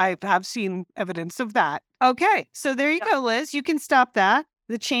 I have seen evidence of that. Okay, so there you go, Liz. You can stop that.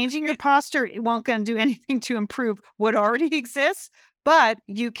 The changing your posture it won't going to do anything to improve what already exists, but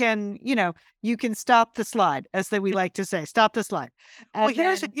you can, you can stop the slide, as we like to say, stop the slide. Well,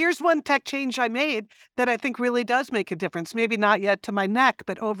 And here's one tech change I made that I think really does make a difference. Maybe not yet to my neck,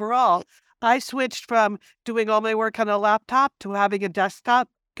 but overall, I switched from doing all my work on a laptop to having a desktop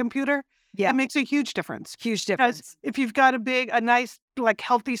computer. Yeah. It makes a huge difference. huge difference. Because if you've got a nice, like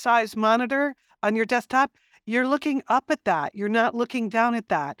healthy size monitor on your desktop, you're looking up at that. You're not looking down at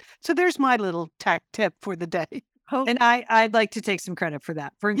that. So there's my little tech tip for the day. And I'd like to take some credit for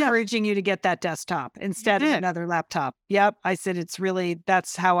that, for Yes. encouraging you to get that desktop instead of did. another laptop. Yep. I said,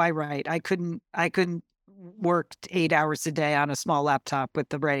 that's how I write. I couldn't work 8 hours a day on a small laptop with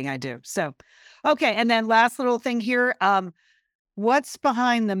the writing I do. So, okay. And then last little thing here. What's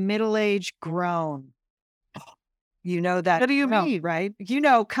behind the middle-aged groan? You know that. What do you mean? Right?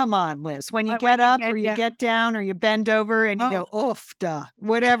 Come on, Liz. When you When get you up get or you down. get down or you bend over and you go, oof, duh,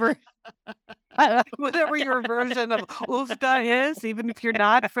 whatever. Whatever your version of oofda is, even if you're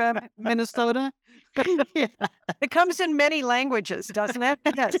not from Minnesota. Yeah. It comes in many languages, doesn't it?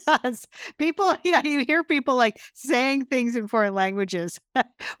 Yes. Yes. People, you hear people like saying things in foreign languages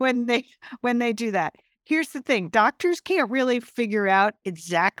when they do that. Here's the thing. Doctors can't really figure out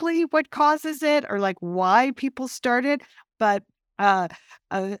exactly what causes it or like why people started, but a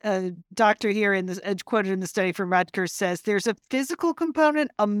doctor here quoted in the study from Rutgers says there's a physical component,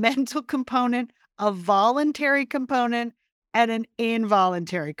 a mental component, a voluntary component, and an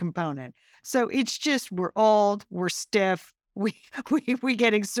involuntary component. So it's just we're old, we're stiff, we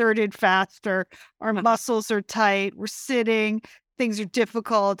get exerted faster, our muscles are tight, we're sitting, things are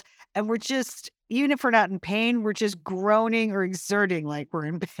difficult, and we're just even if we're not in pain, we're just groaning or exerting like we're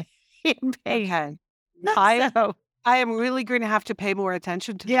in pain. Okay. So, I am really going to have to pay more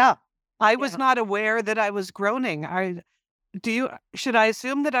attention to that. yeah. I was not aware that I was groaning. Should I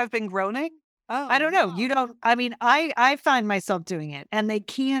assume that I've been groaning? Oh, I don't know. You don't, I mean, I find myself doing it and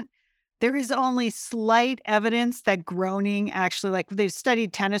there is only slight evidence that groaning actually, like they've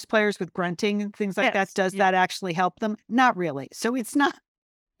studied tennis players with grunting and things like that. Yes. Does that actually help them? Not really. So it's not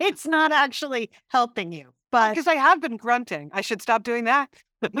actually helping you, but because I have been grunting. I should stop doing that.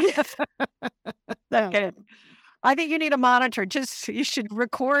 Okay. I think you need a monitor. You should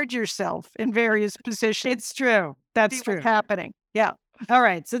record yourself in various positions. it's true. That's See true. what's happening. Yeah. All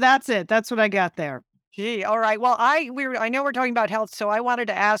right. So that's it. That's what I got there. Gee. All right. Well, I know we're talking about health, so I wanted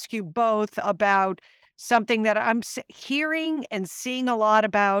to ask you both about something that I'm hearing and seeing a lot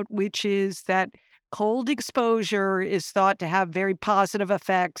about, which is that cold exposure is thought to have very positive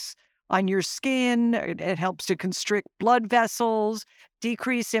effects on your skin. It helps to constrict blood vessels,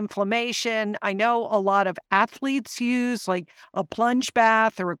 decrease inflammation. I know a lot of athletes use like a plunge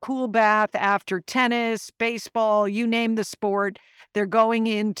bath or a cool bath after tennis, baseball, you name the sport. They're going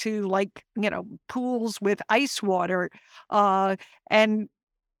into pools with ice water. And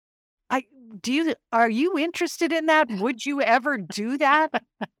are you interested in that? Would you ever do that?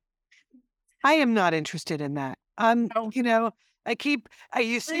 I am not interested in that. You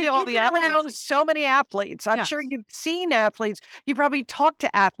see all the athletes. So many athletes. I'm Yes. sure you've seen athletes. You probably talked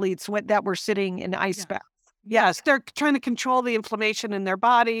to athletes that were sitting in ice baths. Yes, they're trying to control the inflammation in their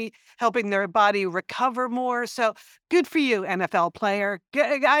body, helping their body recover more. So good for you, NFL player.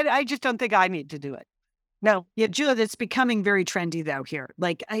 I just don't think I need to do it. No. Yeah, Julia, it's becoming very trendy though here.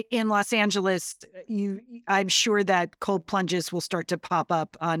 Like in Los Angeles, I'm sure that cold plunges will start to pop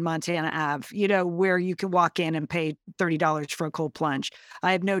up on Montana Ave, where you can walk in and pay $30 for a cold plunge.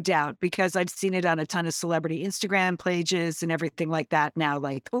 I have no doubt because I've seen it on a ton of celebrity Instagram pages and everything like that now,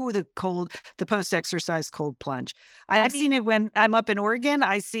 like, oh, the post-exercise cold plunge. I've seen it when I'm up in Oregon.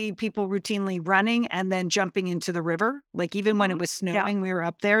 I see people routinely running and then jumping into the river. Like even when it was snowing, we were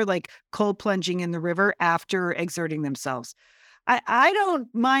up there, like cold plunging in the river after exerting themselves. I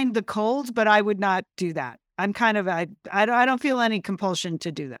don't mind the cold, but I would not do that. I'm kind of, I don't feel any compulsion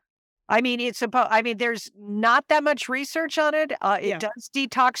to do that. I mean, there's not that much research on it. It does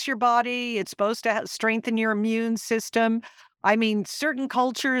detox your body. It's supposed to strengthen your immune system. I mean, certain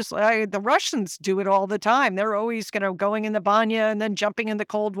cultures, the Russians do it all the time. They're always, going in the banya and then jumping in the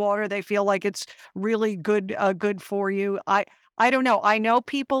cold water. They feel like it's really good for you. I don't know. I know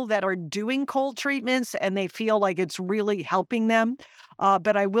people that are doing cold treatments and they feel like it's really helping them.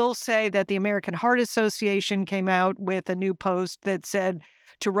 But I will say that the American Heart Association came out with a new post that said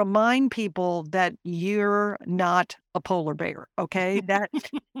to remind people that you're not a polar bear, okay? That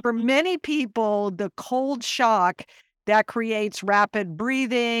for many people, the cold shock that creates rapid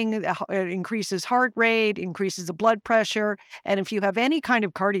breathing, it increases heart rate, increases the blood pressure. And if you have any kind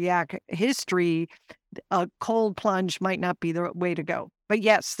of cardiac history, a cold plunge might not be the way to go. But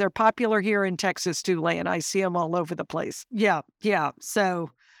yes, they're popular here in Texas too, Lian. I see them all over the place. Yeah.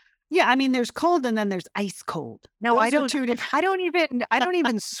 So, yeah, I mean, there's cold and then there's ice cold. No, Those I are don't. two different. I don't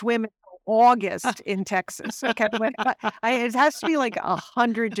even swim in August in Texas. Okay, it has to be like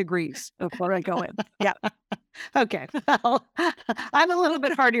 100 degrees before I go in. Yeah. Okay. Well, I'm a little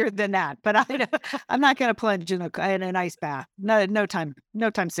bit hardier than that, but I'm not going to plunge in an ice bath. No time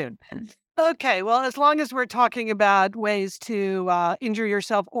soon. Okay, well, as long as we're talking about ways to injure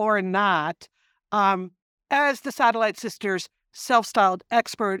yourself or not, as the Satellite Sisters self-styled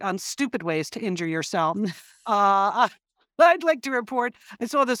expert on stupid ways to injure yourself, I'd like to report I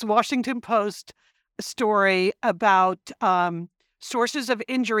saw this Washington Post story about sources of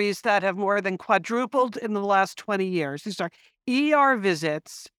injuries that have more than quadrupled in the last 20 years. These are ER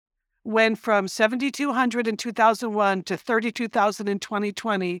visits went from 7,200 in 2001 to 32,000 in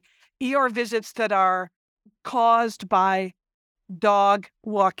 2020. ER visits that are caused by dog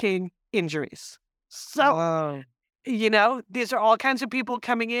walking injuries. So, these are all kinds of people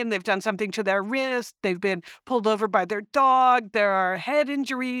coming in. They've done something to their wrist. They've been pulled over by their dog. There are head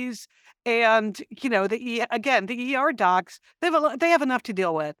injuries. And, the ER docs, they have enough to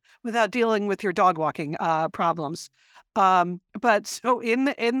deal with without dealing with your dog walking problems. But so in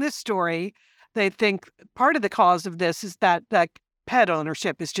this story, they think part of the cause of this is that pet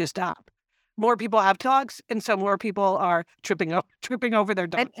ownership is just up. More people have dogs, and so more people are tripping over their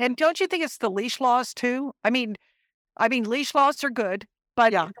dogs. And don't you think it's the leash laws too? I mean, leash laws are good,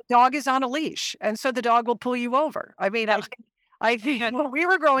 but the dog is on a leash, and so the dog will pull you over. I mean, I think when we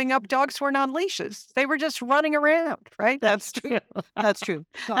were growing up, dogs weren't on leashes; they were just running around. Right? That's true. That's true.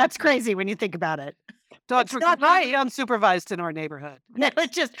 That's crazy when you think about it. Dogs were completely unsupervised in our neighborhood.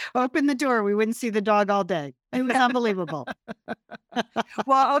 Let's just open the door. We wouldn't see the dog all day. It was unbelievable.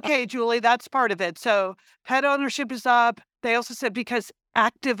 Well, okay, Julie, that's part of it. So pet ownership is up. They also said because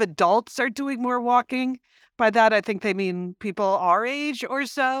active adults are doing more walking. By that, I think they mean people our age or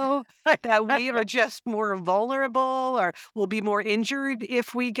so, that we are just more vulnerable or will be more injured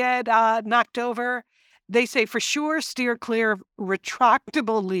if we get knocked over. They say for sure steer clear of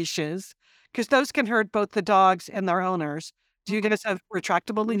retractable leashes, because those can hurt both the dogs and their owners. Do you guys have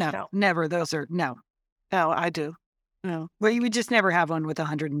retractable leashes? No, never. Those are, no. No, I do. No. Well, you would just never have one with a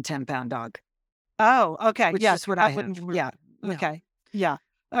 110-pound dog. Oh, okay. Which yes, is what I wouldn't. have. Yeah. Okay. Yeah.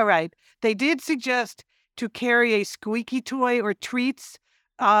 All right. They did suggest to carry a squeaky toy or treats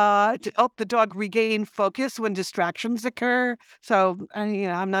to help the dog regain focus when distractions occur. So,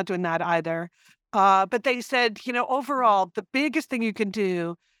 I'm not doing that either. But they said, overall, the biggest thing you can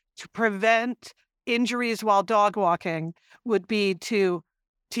do to prevent injuries while dog walking would be to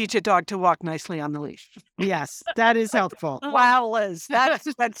teach a dog to walk nicely on the leash. Yes, that is helpful. Wow, Liz,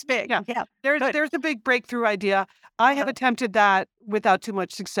 that's big. Yeah. There's a big breakthrough idea. I have attempted that without too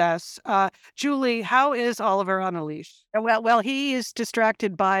much success. Julie, how is Oliver on a leash? Well, he is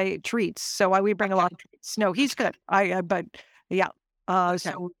distracted by treats, so we bring a lot of treats. No, he's good.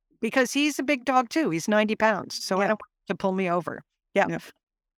 So because he's a big dog too. He's 90 pounds, so I don't want him to pull me over. Yeah.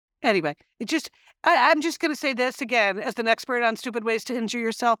 Anyway, I'm just going to say this again as an expert on stupid ways to injure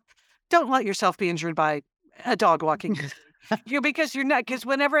yourself. Don't let yourself be injured by a dog walking. Because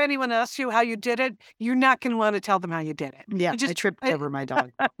whenever anyone asks you how you did it, you're not going to want to tell them how you did it. Yeah, I tripped over my dog.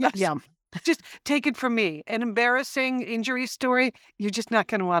 Yes. Yeah. Just take it from me. An embarrassing injury story, you're just not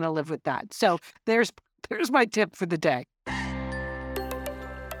going to want to live with that. So there's my tip for the day.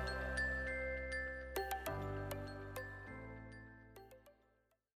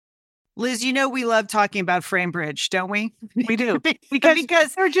 Liz, we love talking about FrameBridge, don't we? We do.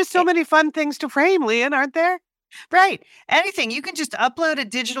 Because there are just so many fun things to frame, Lian, aren't there? Right. Anything. You can just upload a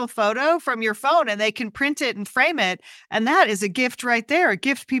digital photo from your phone and they can print it and frame it. And that is a gift right there, a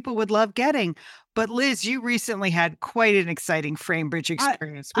gift people would love getting. But Liz, you recently had quite an exciting FrameBridge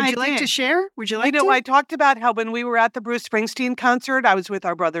experience. Would you like to share? I talked about how when we were at the Bruce Springsteen concert, I was with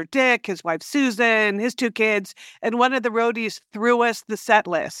our brother Dick, his wife Susan, his two kids, and one of the roadies threw us the set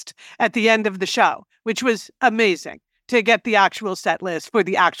list at the end of the show, which was amazing to get the actual set list for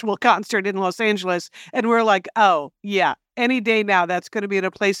the actual concert in Los Angeles. And we're like, oh, yeah, any day now, that's going to be in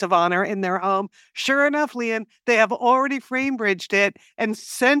a place of honor in their home. Sure enough, Lian, they have already FrameBridged it and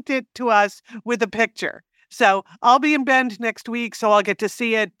sent it to us with a picture. So I'll be in Bend next week, so I'll get to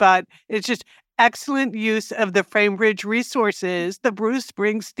see it. But it's just excellent use of the Framebridge resources, the Bruce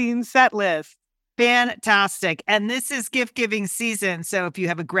Springsteen set list. Fantastic. And this is gift giving season. So if you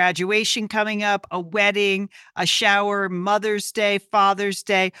have a graduation coming up, a wedding, a shower, Mother's Day, Father's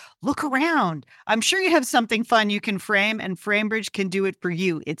Day, look around. I'm sure you have something fun you can frame, and Framebridge can do it for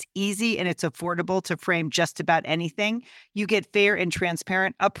you. It's easy and it's affordable to frame just about anything. You get fair and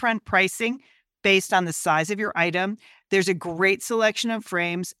transparent upfront pricing based on the size of your item. There's a great selection of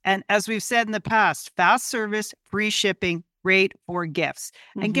frames. And as we've said in the past, fast service, free shipping, great for gifts.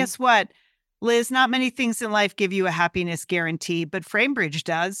 And guess what? Liz, not many things in life give you a happiness guarantee, but Framebridge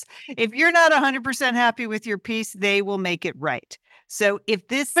does. If you're not 100% happy with your piece, they will make it right. So if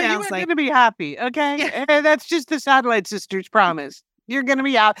this But sounds you're like going to be happy, okay? And that's just the Satellite Sisters promise. You're going to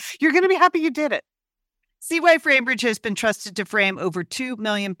be out. You're going to be happy you did it. See why Framebridge has been trusted to frame over 2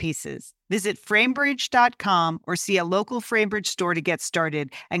 million pieces. Visit framebridge.com or see a local Framebridge store to get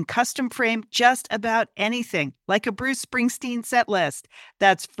started and custom frame just about anything, like a Bruce Springsteen set list.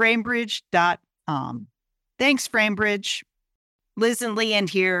 That's framebridge.com. Thanks, Framebridge. Liz and Lian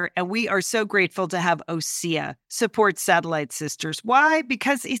here, and we are so grateful to have OSEA support Satellite Sisters. Why?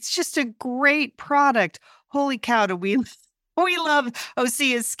 Because it's just a great product. Holy cow, do we love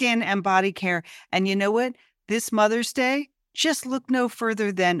OSEA's skin and body care. And you know what? This Mother's Day, just look no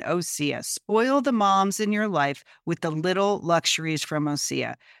further than OSEA. Spoil the moms in your life with the little luxuries from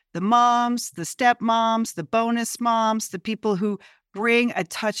OSEA. The moms, the stepmoms, the bonus moms, the people who bring a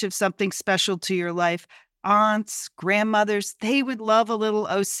touch of something special to your life. Aunts, grandmothers, they would love a little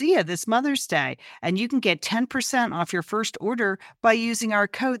OSEA this Mother's Day. And you can get 10% off your first order by using our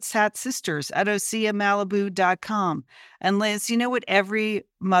code SATSisters at OSEAMalibu.com. And Liz, you know what every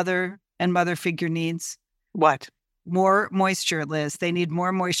mother and mother figure needs? What? More moisture, Liz. They need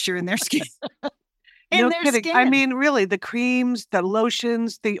more moisture in their skin. No kidding. I mean, really, the creams, the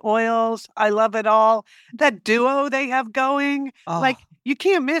lotions, the oils, I love it all. That duo they have going, like you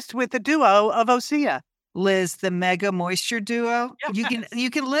can't miss with the duo of OSEA. Liz, the Mega Moisture Duo, you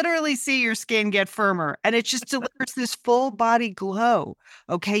can literally see your skin get firmer, and it just delivers this full body glow.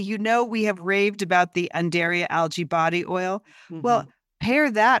 Okay, you know we have raved about the Undaria Algae Body Oil. Well,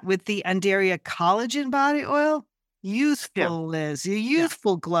 pair that with the Undaria Collagen Body Oil. Youthful, Liz, a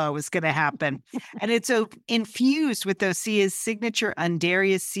youthful glow is going to happen. And it's infused with OSEA's signature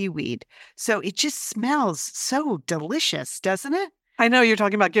Undaria seaweed. So it just smells so delicious, doesn't it? I know you're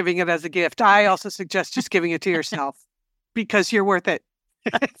talking about giving it as a gift. I also suggest just giving it to yourself because you're worth it.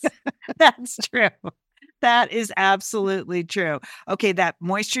 That's true. That is absolutely true. Okay, that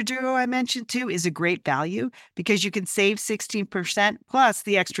Moisture Duo I mentioned too is a great value because you can save 16% plus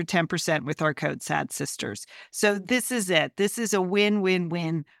the extra 10% with our code SADSisters. So this is it. This is a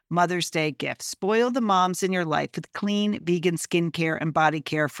win-win-win Mother's Day gift. Spoil the moms in your life with clean vegan skincare and body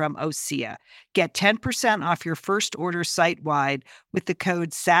care from OSEA. Get 10% off your first order site-wide with the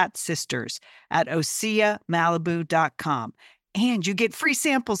code SATSisters at OSEAMalibu.com. And you get free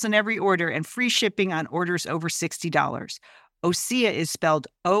samples in every order and free shipping on orders over $60. OSEA is spelled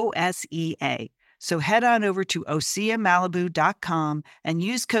O-S-E-A. So head on over to OSEAMalibu.com and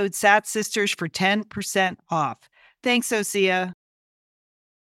use code SATSisters for 10% off. Thanks, OSEA.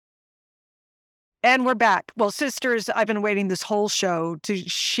 And we're back. Well, sisters, I've been waiting this whole show to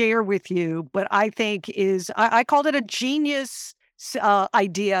share with you what I think is, I called it a genius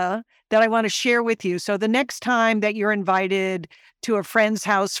idea that I want to share with you. So the next time that you're invited to a friend's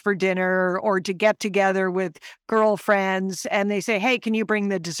house for dinner or to get together with girlfriends and they say, hey, can you bring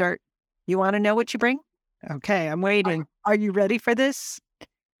the dessert? You want to know what you bring? Okay, I'm waiting. Are you ready for this?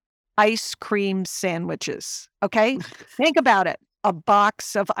 Ice cream sandwiches. Okay, think about it. A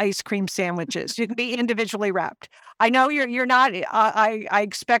box of ice cream sandwiches. You can be individually wrapped. I know you're not. I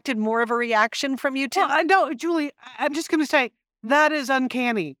expected more of a reaction from you too. Well, I know, Julie. I'm just going to say that is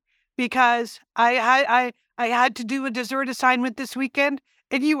uncanny because I had to do a dessert assignment this weekend,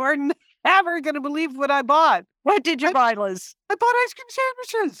 and you are never going to believe what I bought. What did you buy, Liz? I bought ice cream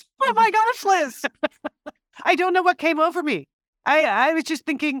sandwiches. Oh my gosh, Liz! I don't know what came over me. I was just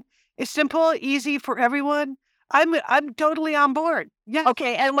thinking it's simple, easy for everyone. I'm totally on board. Yeah.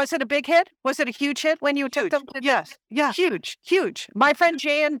 Okay. And was it a big hit? Was it a huge hit when you took them? Yes. Yeah. Huge. My friend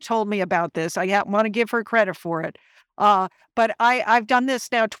Jan told me about this. I want to give her credit for it. But I've done this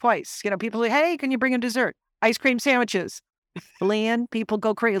now twice. You know, people say, hey, can you bring a dessert? Ice cream sandwiches. Lian, people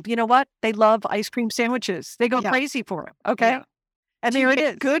go crazy. You know what? They love ice cream sandwiches. They go crazy for them. Okay. Yeah. And there it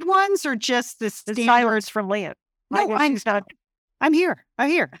is. Good ones or just the silence from Lian? No, I'm here.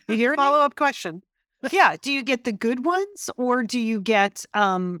 You hear? Follow-up question. Yeah. Do you get the good ones or do you get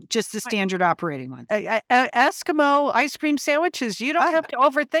just the standard operating ones? Eskimo ice cream sandwiches. You don't have to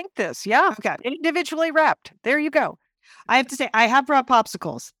overthink this. Yeah. Okay. Individually wrapped. There you go. I have to say, I have brought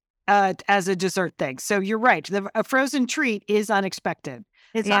popsicles as a dessert thing. So you're right. A frozen treat is unexpected.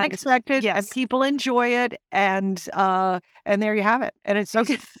 It's unexpected. Yes. And people enjoy it. And there you have it. And it's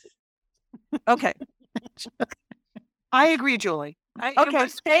okay. Okay. I agree, Julie. Okay.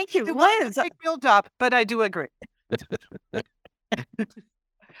 Thank you, Liz. Big build up, but I do agree.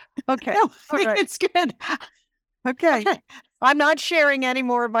 Okay. No, All right. it's good. Okay. I'm not sharing any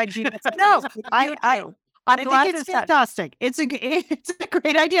more of my genius. No, I'm I glad think it's to say. fantastic. It's a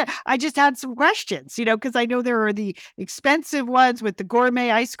great idea. I just had some questions, because I know there are the expensive ones with the gourmet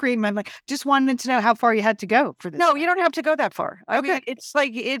ice cream. I'm like, just wanted to know how far you had to go for this. No, you don't have to go that far. I mean, Okay. it's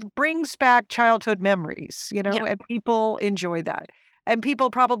like it brings back childhood memories, Yeah. and people enjoy that. And people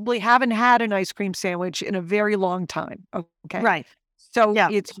probably haven't had an ice cream sandwich in a very long time. Okay. Right. So Yeah.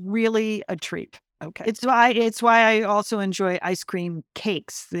 it's really a treat. Okay. It's why I also enjoy ice cream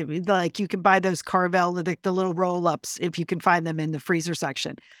cakes. Like you can buy those Carvel, the little roll ups if you can find them in the freezer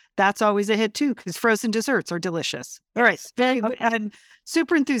section. That's always a hit too, because frozen desserts are delicious. All right. And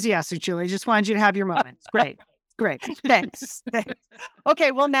super enthusiastic, Julie. Just wanted you to have your moment. Great. Great. Thanks.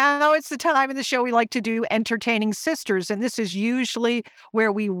 Okay, well, now it's the time in the show we like to do Entertaining Sisters. And this is usually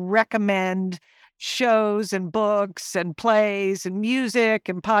where we recommend shows and books and plays and music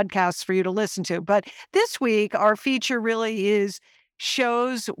and podcasts for you to listen to. But this week, our feature really is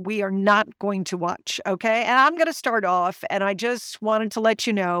shows we are not going to watch. Okay. And I'm going to start off. And I just wanted to let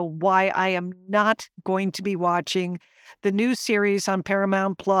you know why I am not going to be watching the new series on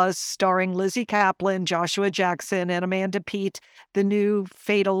Paramount Plus starring Lizzie Kaplan, Joshua Jackson, and Amanda Peet, the new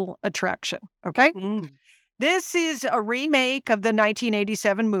Fatal Attraction. Okay. This is a remake of the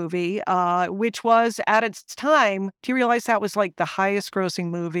 1987 movie, which was at its time. Do you realize that was like the highest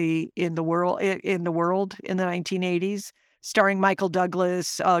grossing movie in the world in the 1980s, starring Michael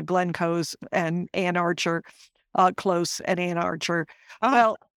Douglas, Glenn Close, and Ann Archer, Close and Ann Archer.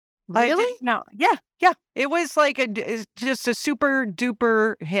 Well, really? No. Yeah. It was like it's just a super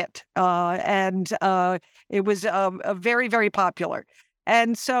duper hit, and it was a very, very popular.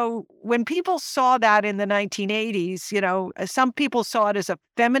 And so when people saw that in the 1980s, some people saw it as a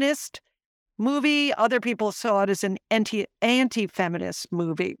feminist movie. Other people saw it as an anti-feminist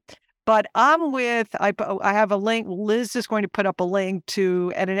movie. But I have a link. Liz is going to put up a link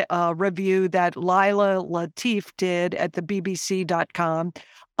to a review that Lila Latif did at the BBC.com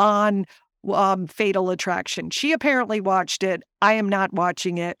on Fatal Attraction. She apparently watched it. I am not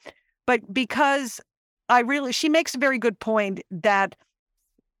watching it. But because she makes a very good point that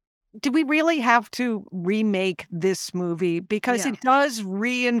do we really have to remake this movie? Because it does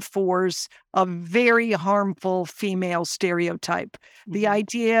reinforce a very harmful female stereotype. The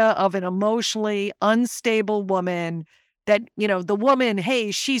idea of an emotionally unstable woman that, the woman,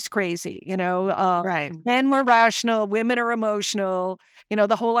 hey, she's crazy, Right. Men were rational, women are emotional,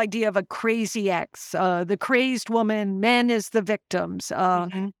 the whole idea of a crazy ex, the crazed woman, men as the victims.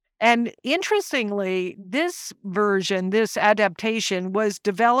 And interestingly, this adaptation was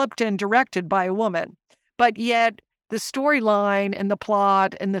developed and directed by a woman, but yet the storyline and the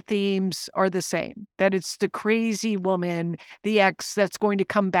plot and the themes are the same, that it's the crazy woman, the ex that's going to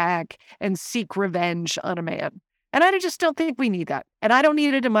come back and seek revenge on a man. And I just don't think we need that. And I don't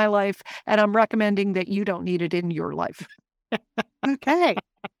need it in my life. And I'm recommending that you don't need it in your life. Okay.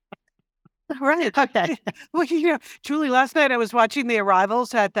 Right. Okay. Well, Julie, last night I was watching The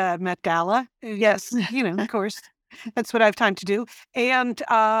Arrivals at the Met Gala. Yes. Of course, that's what I have time to do. And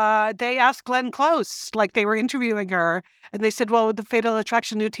they asked Glenn Close, like they were interviewing her, and they said, well, the Fatal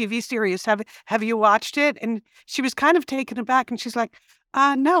Attraction new TV series, have you watched it? And she was kind of taken aback, and she's like,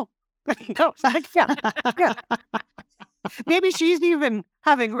 no. No. Yeah. Maybe she's even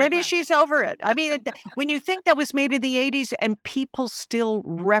having Maybe she's over it. I mean, when you think that was made in the 80s and people still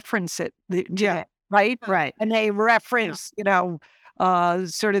reference it, right? Right. And they reference,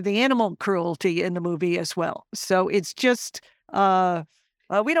 sort of the animal cruelty in the movie as well. So it's just, we don't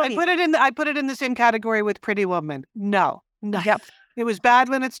I put it in the same category with Pretty Woman. No. Yep. It was bad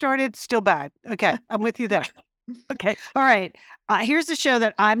when it started, still bad. Okay, I'm with you there. Okay. All right. Here's a show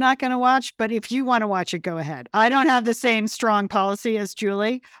that I'm not going to watch, but if you want to watch it, go ahead. I don't have the same strong policy as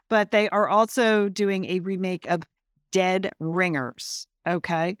Julie, but they are also doing a remake of Dead Ringers.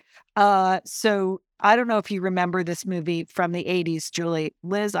 Okay. So I don't know if you remember this movie from the 80s, Julie.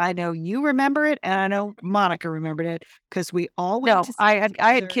 Liz, I know you remember it, and I know Monica remembered it because we all went to see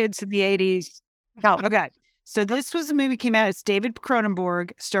I had kids in the 80s. No. Okay. So this was a movie came out. It's David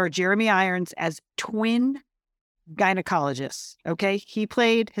Cronenberg, starred Jeremy Irons as twin gynecologists. Okay. He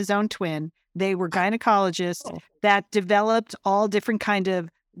played his own twin. They were gynecologists that developed all different kind of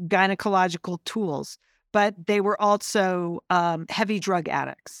gynecological tools, but they were also heavy drug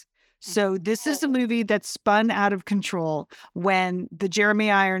addicts. So this is a movie that spun out of control when the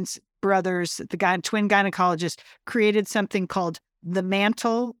Jeremy Irons brothers, the twin gynecologists, created something called the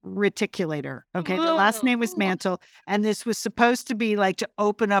Mantle Reticulator. Okay, the last name was Mantle, and this was supposed to be like to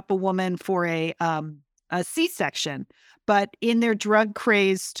open up a woman for a C-section, but in their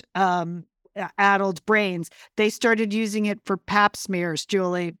drug-crazed addled brains, they started using it for pap smears,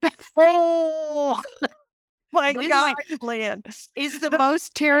 Julie. Oh my God, Lian is the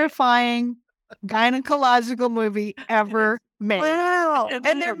most terrifying gynecological movie ever made. Wow.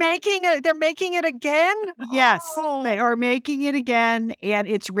 And they're making it again? Yes, Oh. they are making it again. And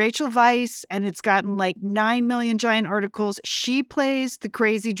it's Rachel Weisz, and it's gotten like 9 million giant articles. She plays the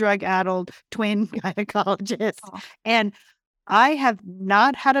crazy drug-addled twin gynecologist. And I have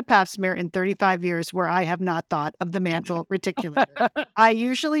not had a pap smear in 35 years where I have not thought of the Mantle Reticulator. I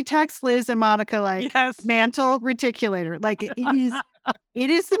usually text Liz and Monica like, Mantle Reticulator. Like it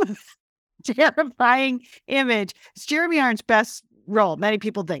is the most terrifying image. It's Jeremy Irons' best role. Many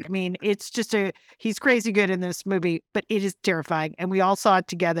people think. I mean, it's just he's crazy good in this movie, but it is terrifying. And we all saw it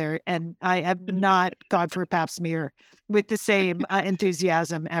together. And I have not gone for a pap smear with the same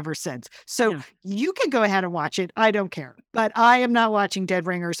enthusiasm ever since. So you can go ahead and watch it. I don't care. But I am not watching Dead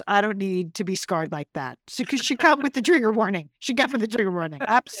Ringers. I don't need to be scarred like that. Because she got with the trigger warning.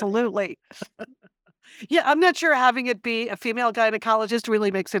 Absolutely. Yeah, I'm not sure having it be a female gynecologist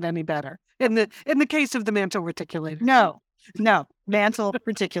really makes it any better in the case of the Mantle Reticulator. No, Mantle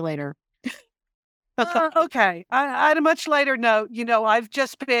Reticulator. Okay. On a much lighter note, I've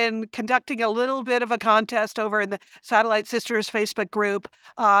just been conducting a little bit of a contest over in the Satellite Sisters Facebook group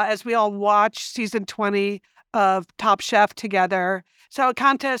as we all watch season 20 of Top Chef together. So a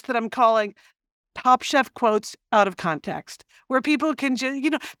contest that I'm calling Top Chef Quotes Out of Context, where people can just,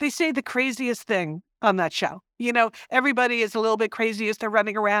 they say the craziest thing on that show. Everybody is a little bit crazy as they're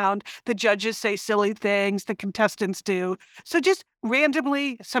running around. The judges say silly things, the contestants do. So just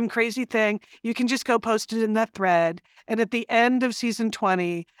randomly, some crazy thing, you can just go post it in that thread. And at the end of season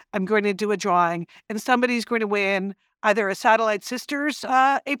 20, I'm going to do a drawing, and somebody's going to win either a Satellite Sisters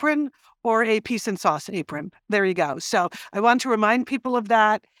apron or a Peace and Sauce apron. There you go. So I want to remind people of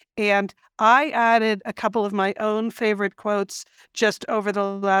that. And I added a couple of my own favorite quotes just over the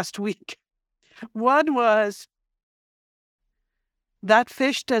last week. One was, "That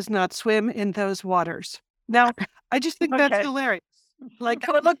fish does not swim in those waters." Now, I just think that's hilarious. Like,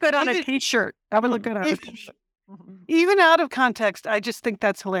 that would look good on a t-shirt. That would look good on a t-shirt. Even out of context, I just think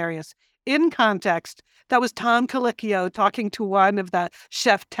that's hilarious. In context, that was Tom Colicchio talking to one of the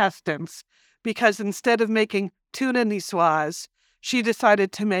chef testants, because instead of making tuna niçoise, she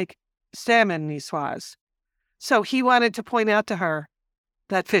decided to make salmon niçoise. So he wanted to point out to her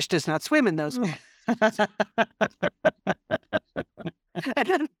that fish does not swim in those waters.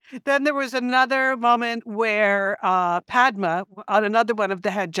 And then there was another moment where Padma, another one of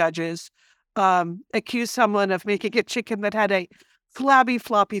the head judges, accused someone of making a chicken that had a flabby,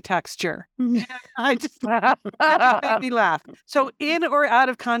 floppy texture. I just that made me laugh. So in or out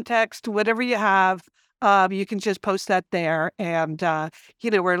of context, whatever you have, you can just post that there. And,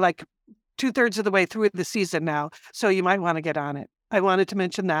 we're like 2/3 of the way through the season now, so you might want to get on it. I wanted to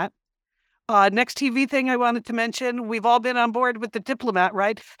mention that. Next TV thing I wanted to mention, we've all been on board with The Diplomat,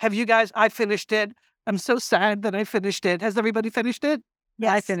 right? Have you guys? I finished it. I'm so sad that I finished it. Has everybody finished it?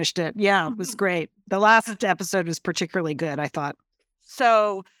 Yeah, I finished it. Yeah, it was great. The last episode was particularly good, I thought.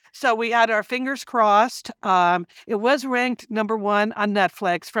 So we had our fingers crossed. It was ranked #1 on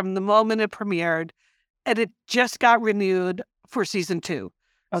Netflix from the moment it premiered, and it just got renewed for season 2.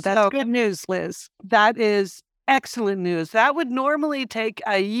 Oh, that's good news, Liz. That is excellent news. That would normally take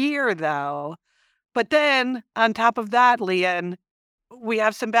a year, though. But then, on top of that, Lian, we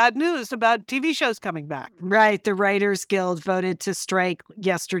have some bad news about TV shows coming back. Right. The Writers Guild voted to strike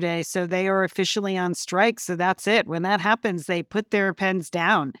yesterday, so they are officially on strike. So that's it. When that happens, they put their pens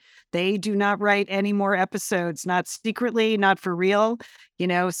down. They do not write any more episodes, not secretly, not for real,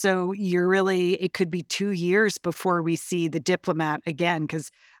 so it could be 2 years before we see The Diplomat again,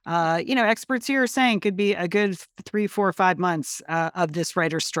 because, experts here are saying could be a good 3, 4, 5 months of this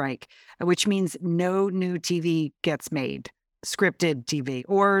writer's strike, which means no new TV gets made. Scripted TV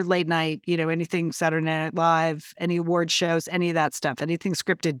or late night, anything Saturday Night Live, any award shows, any of that stuff. Anything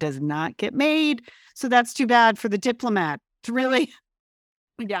scripted does not get made. So that's too bad for The Diplomat. It's really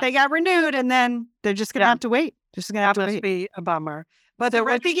They got renewed, and then they're just going to have to wait. Just going to have That to must wait. be a bummer. But So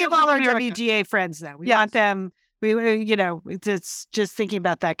we're thinking of all our WGA friends, though. We want them. It's just thinking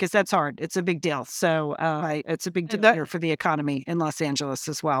about that because that's hard. It's a big deal. So it's a big deal here for the economy in Los Angeles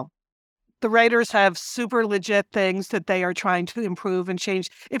as well. The writers have super legit things that they are trying to improve and change.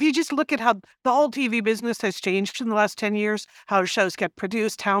 If you just look at how the whole TV business has changed in the last 10 years, how shows get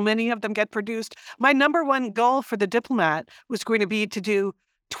produced, how many of them get produced. My number one goal for The Diplomat was going to be to do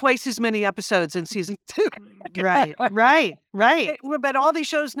twice as many episodes in season 2. Right. But all these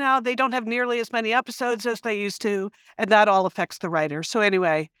shows now, they don't have nearly as many episodes as they used to, and that all affects the writers. So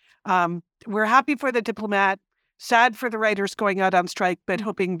anyway, we're happy for The Diplomat, sad for the writers going out on strike, but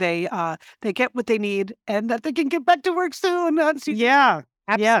hoping they get what they need and that they can get back to work soon. Yeah,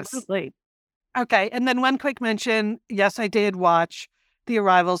 Absolutely. Yes. Okay, and then one quick mention. Yes, I did watch the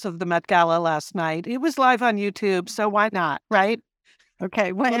arrivals of the Met Gala last night. It was live on YouTube, so why not, right?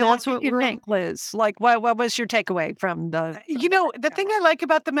 Okay. Well, that's what you think, Liz. Like, what was your takeaway from the? The thing I like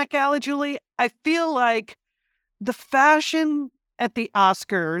about the Met Gala, Julie, I feel like the fashion at the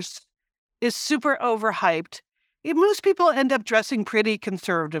Oscars is super overhyped. Most people end up dressing pretty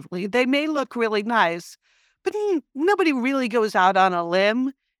conservatively. They may look really nice, but nobody really goes out on a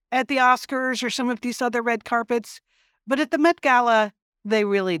limb at the Oscars or some of these other red carpets. But at the Met Gala, they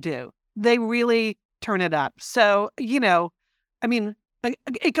really do. They really turn it up. So, it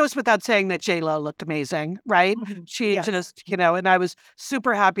goes without saying that J-Lo looked amazing, right? She just, and I was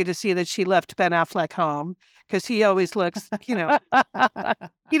super happy to see that she left Ben Affleck home because he always looks, he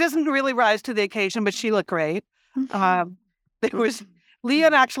doesn't really rise to the occasion, but she looked great. Lian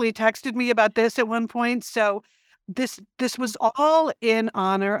actually texted me about this at one point. So this was all in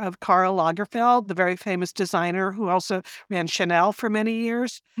honor of Karl Lagerfeld, the very famous designer who also ran Chanel for many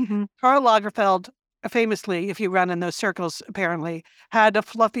years. Karl Lagerfeld, famously, if you run in those circles, apparently, had a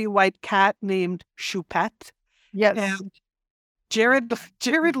fluffy white cat named Choupette. Yes. And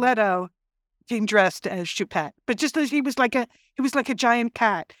Jared Leto came dressed as Choupette, but just as he was like a giant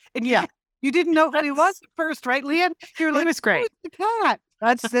cat. And you didn't know who he was at first, right, Lian? You're like, it was great. "Who's the cat?"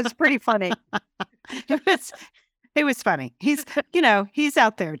 That's pretty funny. It was funny. He's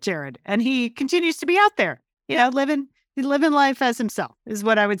out there, Jared, and he continues to be out there, living life as himself is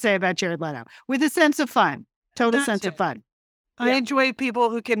what I would say about Jared Leto, with a sense of fun, total sense of fun. I enjoy people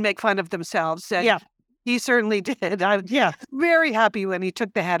who can make fun of themselves. And he certainly did. I'm very happy when he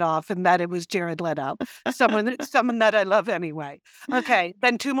took the head off and that it was Jared Leto, someone that I love anyway. Okay,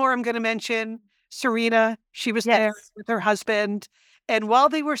 then two more I'm going to mention. Serena, she was there with her husband. And while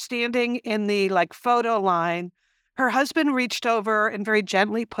they were standing in the photo line, her husband reached over and very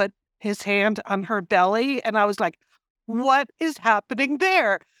gently put his hand on her belly. And I was like, what is happening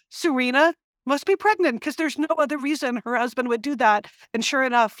there? Serena must be pregnant because there's no other reason her husband would do that. And sure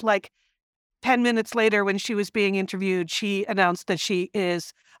enough, 10 minutes later when she was being interviewed, she announced that she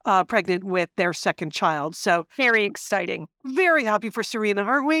is pregnant with their second child. So very exciting. Very happy for Serena,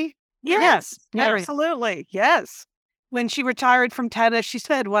 aren't we? Yes, absolutely. Yes. When she retired from tennis, she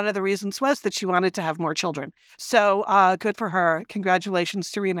said one of the reasons was that she wanted to have more children. So good for her. Congratulations,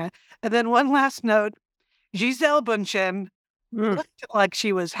 Serena. And then one last note, Gisele Bündchen looked like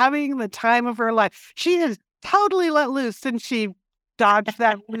she was having the time of her life. She is totally let loose since she dodged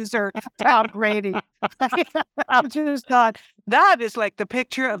that loser, Tom Brady. I just thought that is like the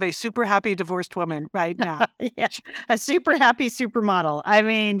picture of a super happy divorced woman right now. A super happy supermodel. I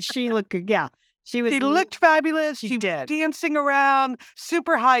mean, she looked good. Yeah. She looked fabulous. She did. Dancing around,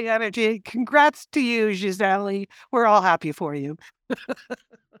 super high energy. Congrats to you, Gisele. We're all happy for you.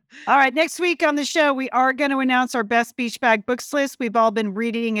 All right. Next week on the show, we are going to announce our best beach bag books list. We've all been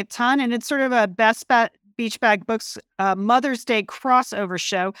reading a ton, and it's sort of a best beach bag books Mother's Day crossover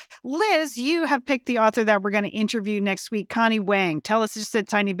show. Liz, you have picked the author that we're going to interview next week, Connie Wang. Tell us just a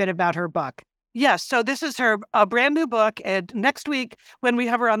tiny bit about her book. Yes. So this is her brand new book. And next week, when we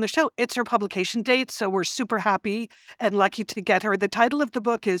have her on the show, it's her publication date. So we're super happy and lucky to get her. The title of the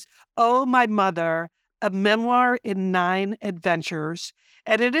book is Oh, My Mother, a Memoir in 9 Adventures.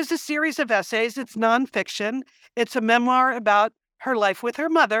 And it is a series of essays. It's nonfiction. It's a memoir about her life with her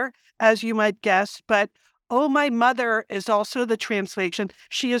mother, as you might guess. But Oh, My Mother is also the translation.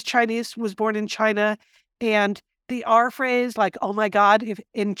 She is Chinese, was born in China. And the R phrase, like, oh my God, if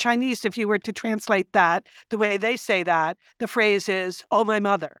in Chinese, if you were to translate that, the way they say that, the phrase is, oh, my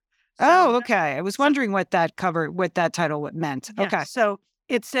mother. So, okay. I was wondering what that title meant. Yeah, okay. So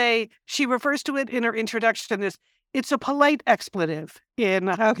she refers to it in her introduction as, it's a polite expletive in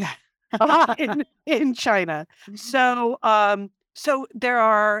China. So there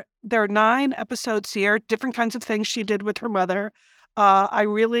are 9 episodes here, different kinds of things she did with her mother. I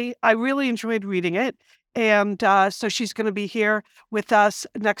really enjoyed reading it. And so she's going to be here with us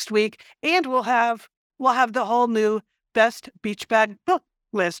next week. And we'll have the whole new best beach bag book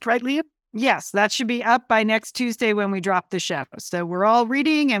list, right, Lian? Yes, that should be up by next Tuesday when we drop the show. So we're all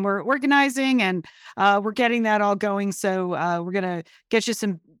reading and we're organizing and we're getting that all going. So we're going to get you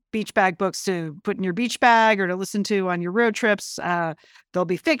some beach bag books to put in your beach bag or to listen to on your road trips. There'll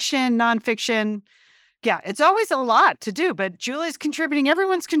be fiction, nonfiction. Yeah, it's always a lot to do, but Julie's contributing.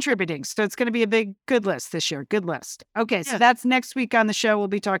 Everyone's contributing. So it's going to be a good list this year. Good list. Okay, so that's next week on the show. We'll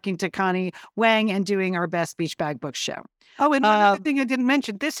be talking to Connie Wang and doing our best beach bag book show. Oh, and one other thing I didn't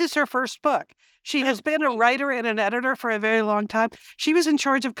mention, this is her first book. She has been a writer and an editor for a very long time. She was in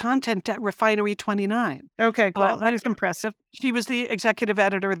charge of content at Refinery 29. Okay, well, that is impressive. She was the executive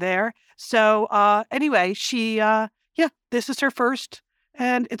editor there. So anyway, this is her first,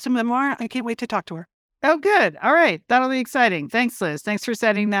 and it's a memoir. I can't wait to talk to her. Oh, good. All right. That'll be exciting. Thanks, Liz. Thanks for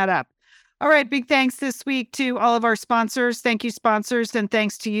setting that up. All right. Big thanks this week to all of our sponsors. Thank you, sponsors. And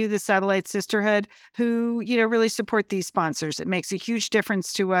thanks to you, the Satellite Sisterhood, who, really support these sponsors. It makes a huge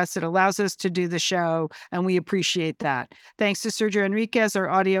difference to us. It allows us to do the show, and we appreciate that. Thanks to Sergio Enriquez, our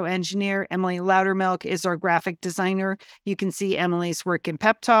audio engineer. Emily Loudermilk is our graphic designer. You can see Emily's work in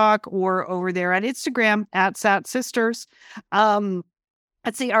Pep Talk or over there on Instagram at Sat Sisters.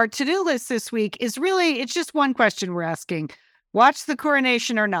 Let's see, our to-do list this week is really, it's just one question we're asking. Watch the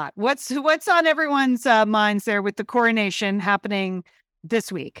coronation or not? What's on everyone's minds there with the coronation happening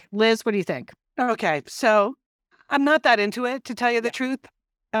this week? Liz, what do you think? Okay, so I'm not that into it, to tell you the truth.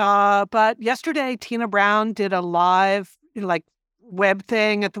 But yesterday, Tina Brown did a live web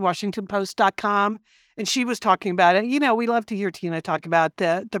thing at thewashingtonpost.com, and she was talking about it. We love to hear Tina talk about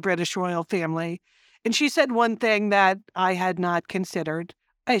the British royal family. And she said one thing that I had not considered.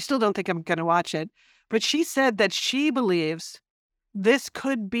 I still don't think I'm going to watch it. But she said that she believes this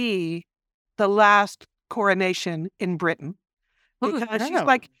could be the last coronation in Britain. Because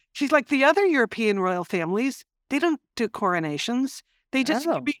she's like the other European royal families, they don't do coronations. They just,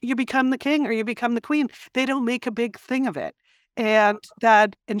 you become the king or you become the queen. They don't make a big thing of it. And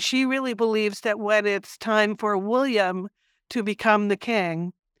she really believes that when it's time for William to become the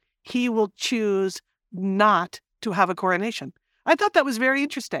king, he will choose not to have a coronation. I thought that was very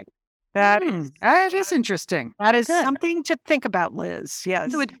interesting. That is interesting. That is something to think about, Liz.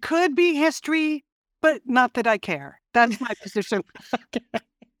 Yes. So it could be history, but not that I care. That's my position.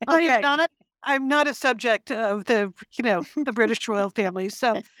 Okay. I'm not a subject of the British royal family.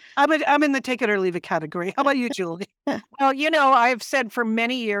 So I'm in the take it or leave it category. How about you, Julie? Well, I've said for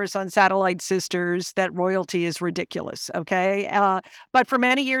many years on Satellite Sisters that royalty is ridiculous. Okay. But for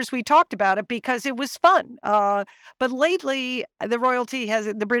many years we talked about it because it was fun. But lately the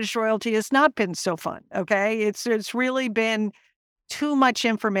British royalty has not been so fun. Okay. It's really been too much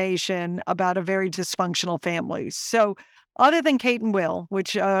information about a very dysfunctional family. So other than Kate and Will,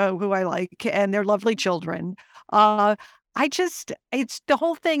 which who I like, and their lovely children, the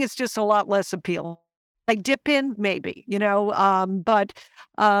whole thing is just a lot less appealing. Like dip in, maybe, but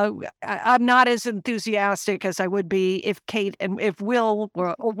I'm not as enthusiastic as I would be if Kate and if Will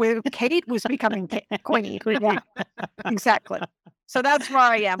were, or Kate was becoming queen. Yeah, exactly. So that's where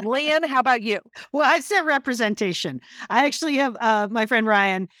I am. Lian, how about you? Well, I said representation. I actually have my friend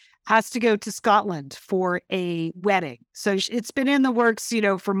Ryan has to go to Scotland for a wedding. So it's been in the works,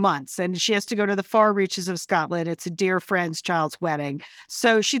 for months, and she has to go to the far reaches of Scotland. It's a dear friend's child's wedding.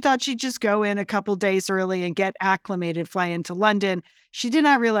 So she thought she'd just go in a couple days early and get acclimated, fly into London. She did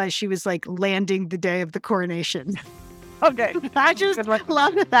not realize she was landing the day of the coronation. Okay. I just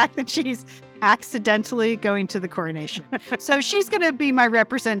love the fact that she's accidentally going to the coronation. So she's going to be my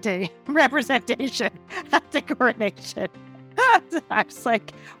representation at the coronation. I was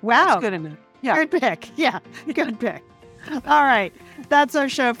like, wow. That's good enough. Yeah. Good pick. Yeah. Good pick. All right. That's our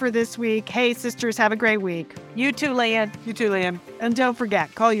show for this week. Hey, sisters, have a great week. You too, Lian. You too, Lian. And don't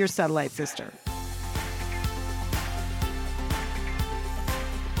forget, call your satellite sister.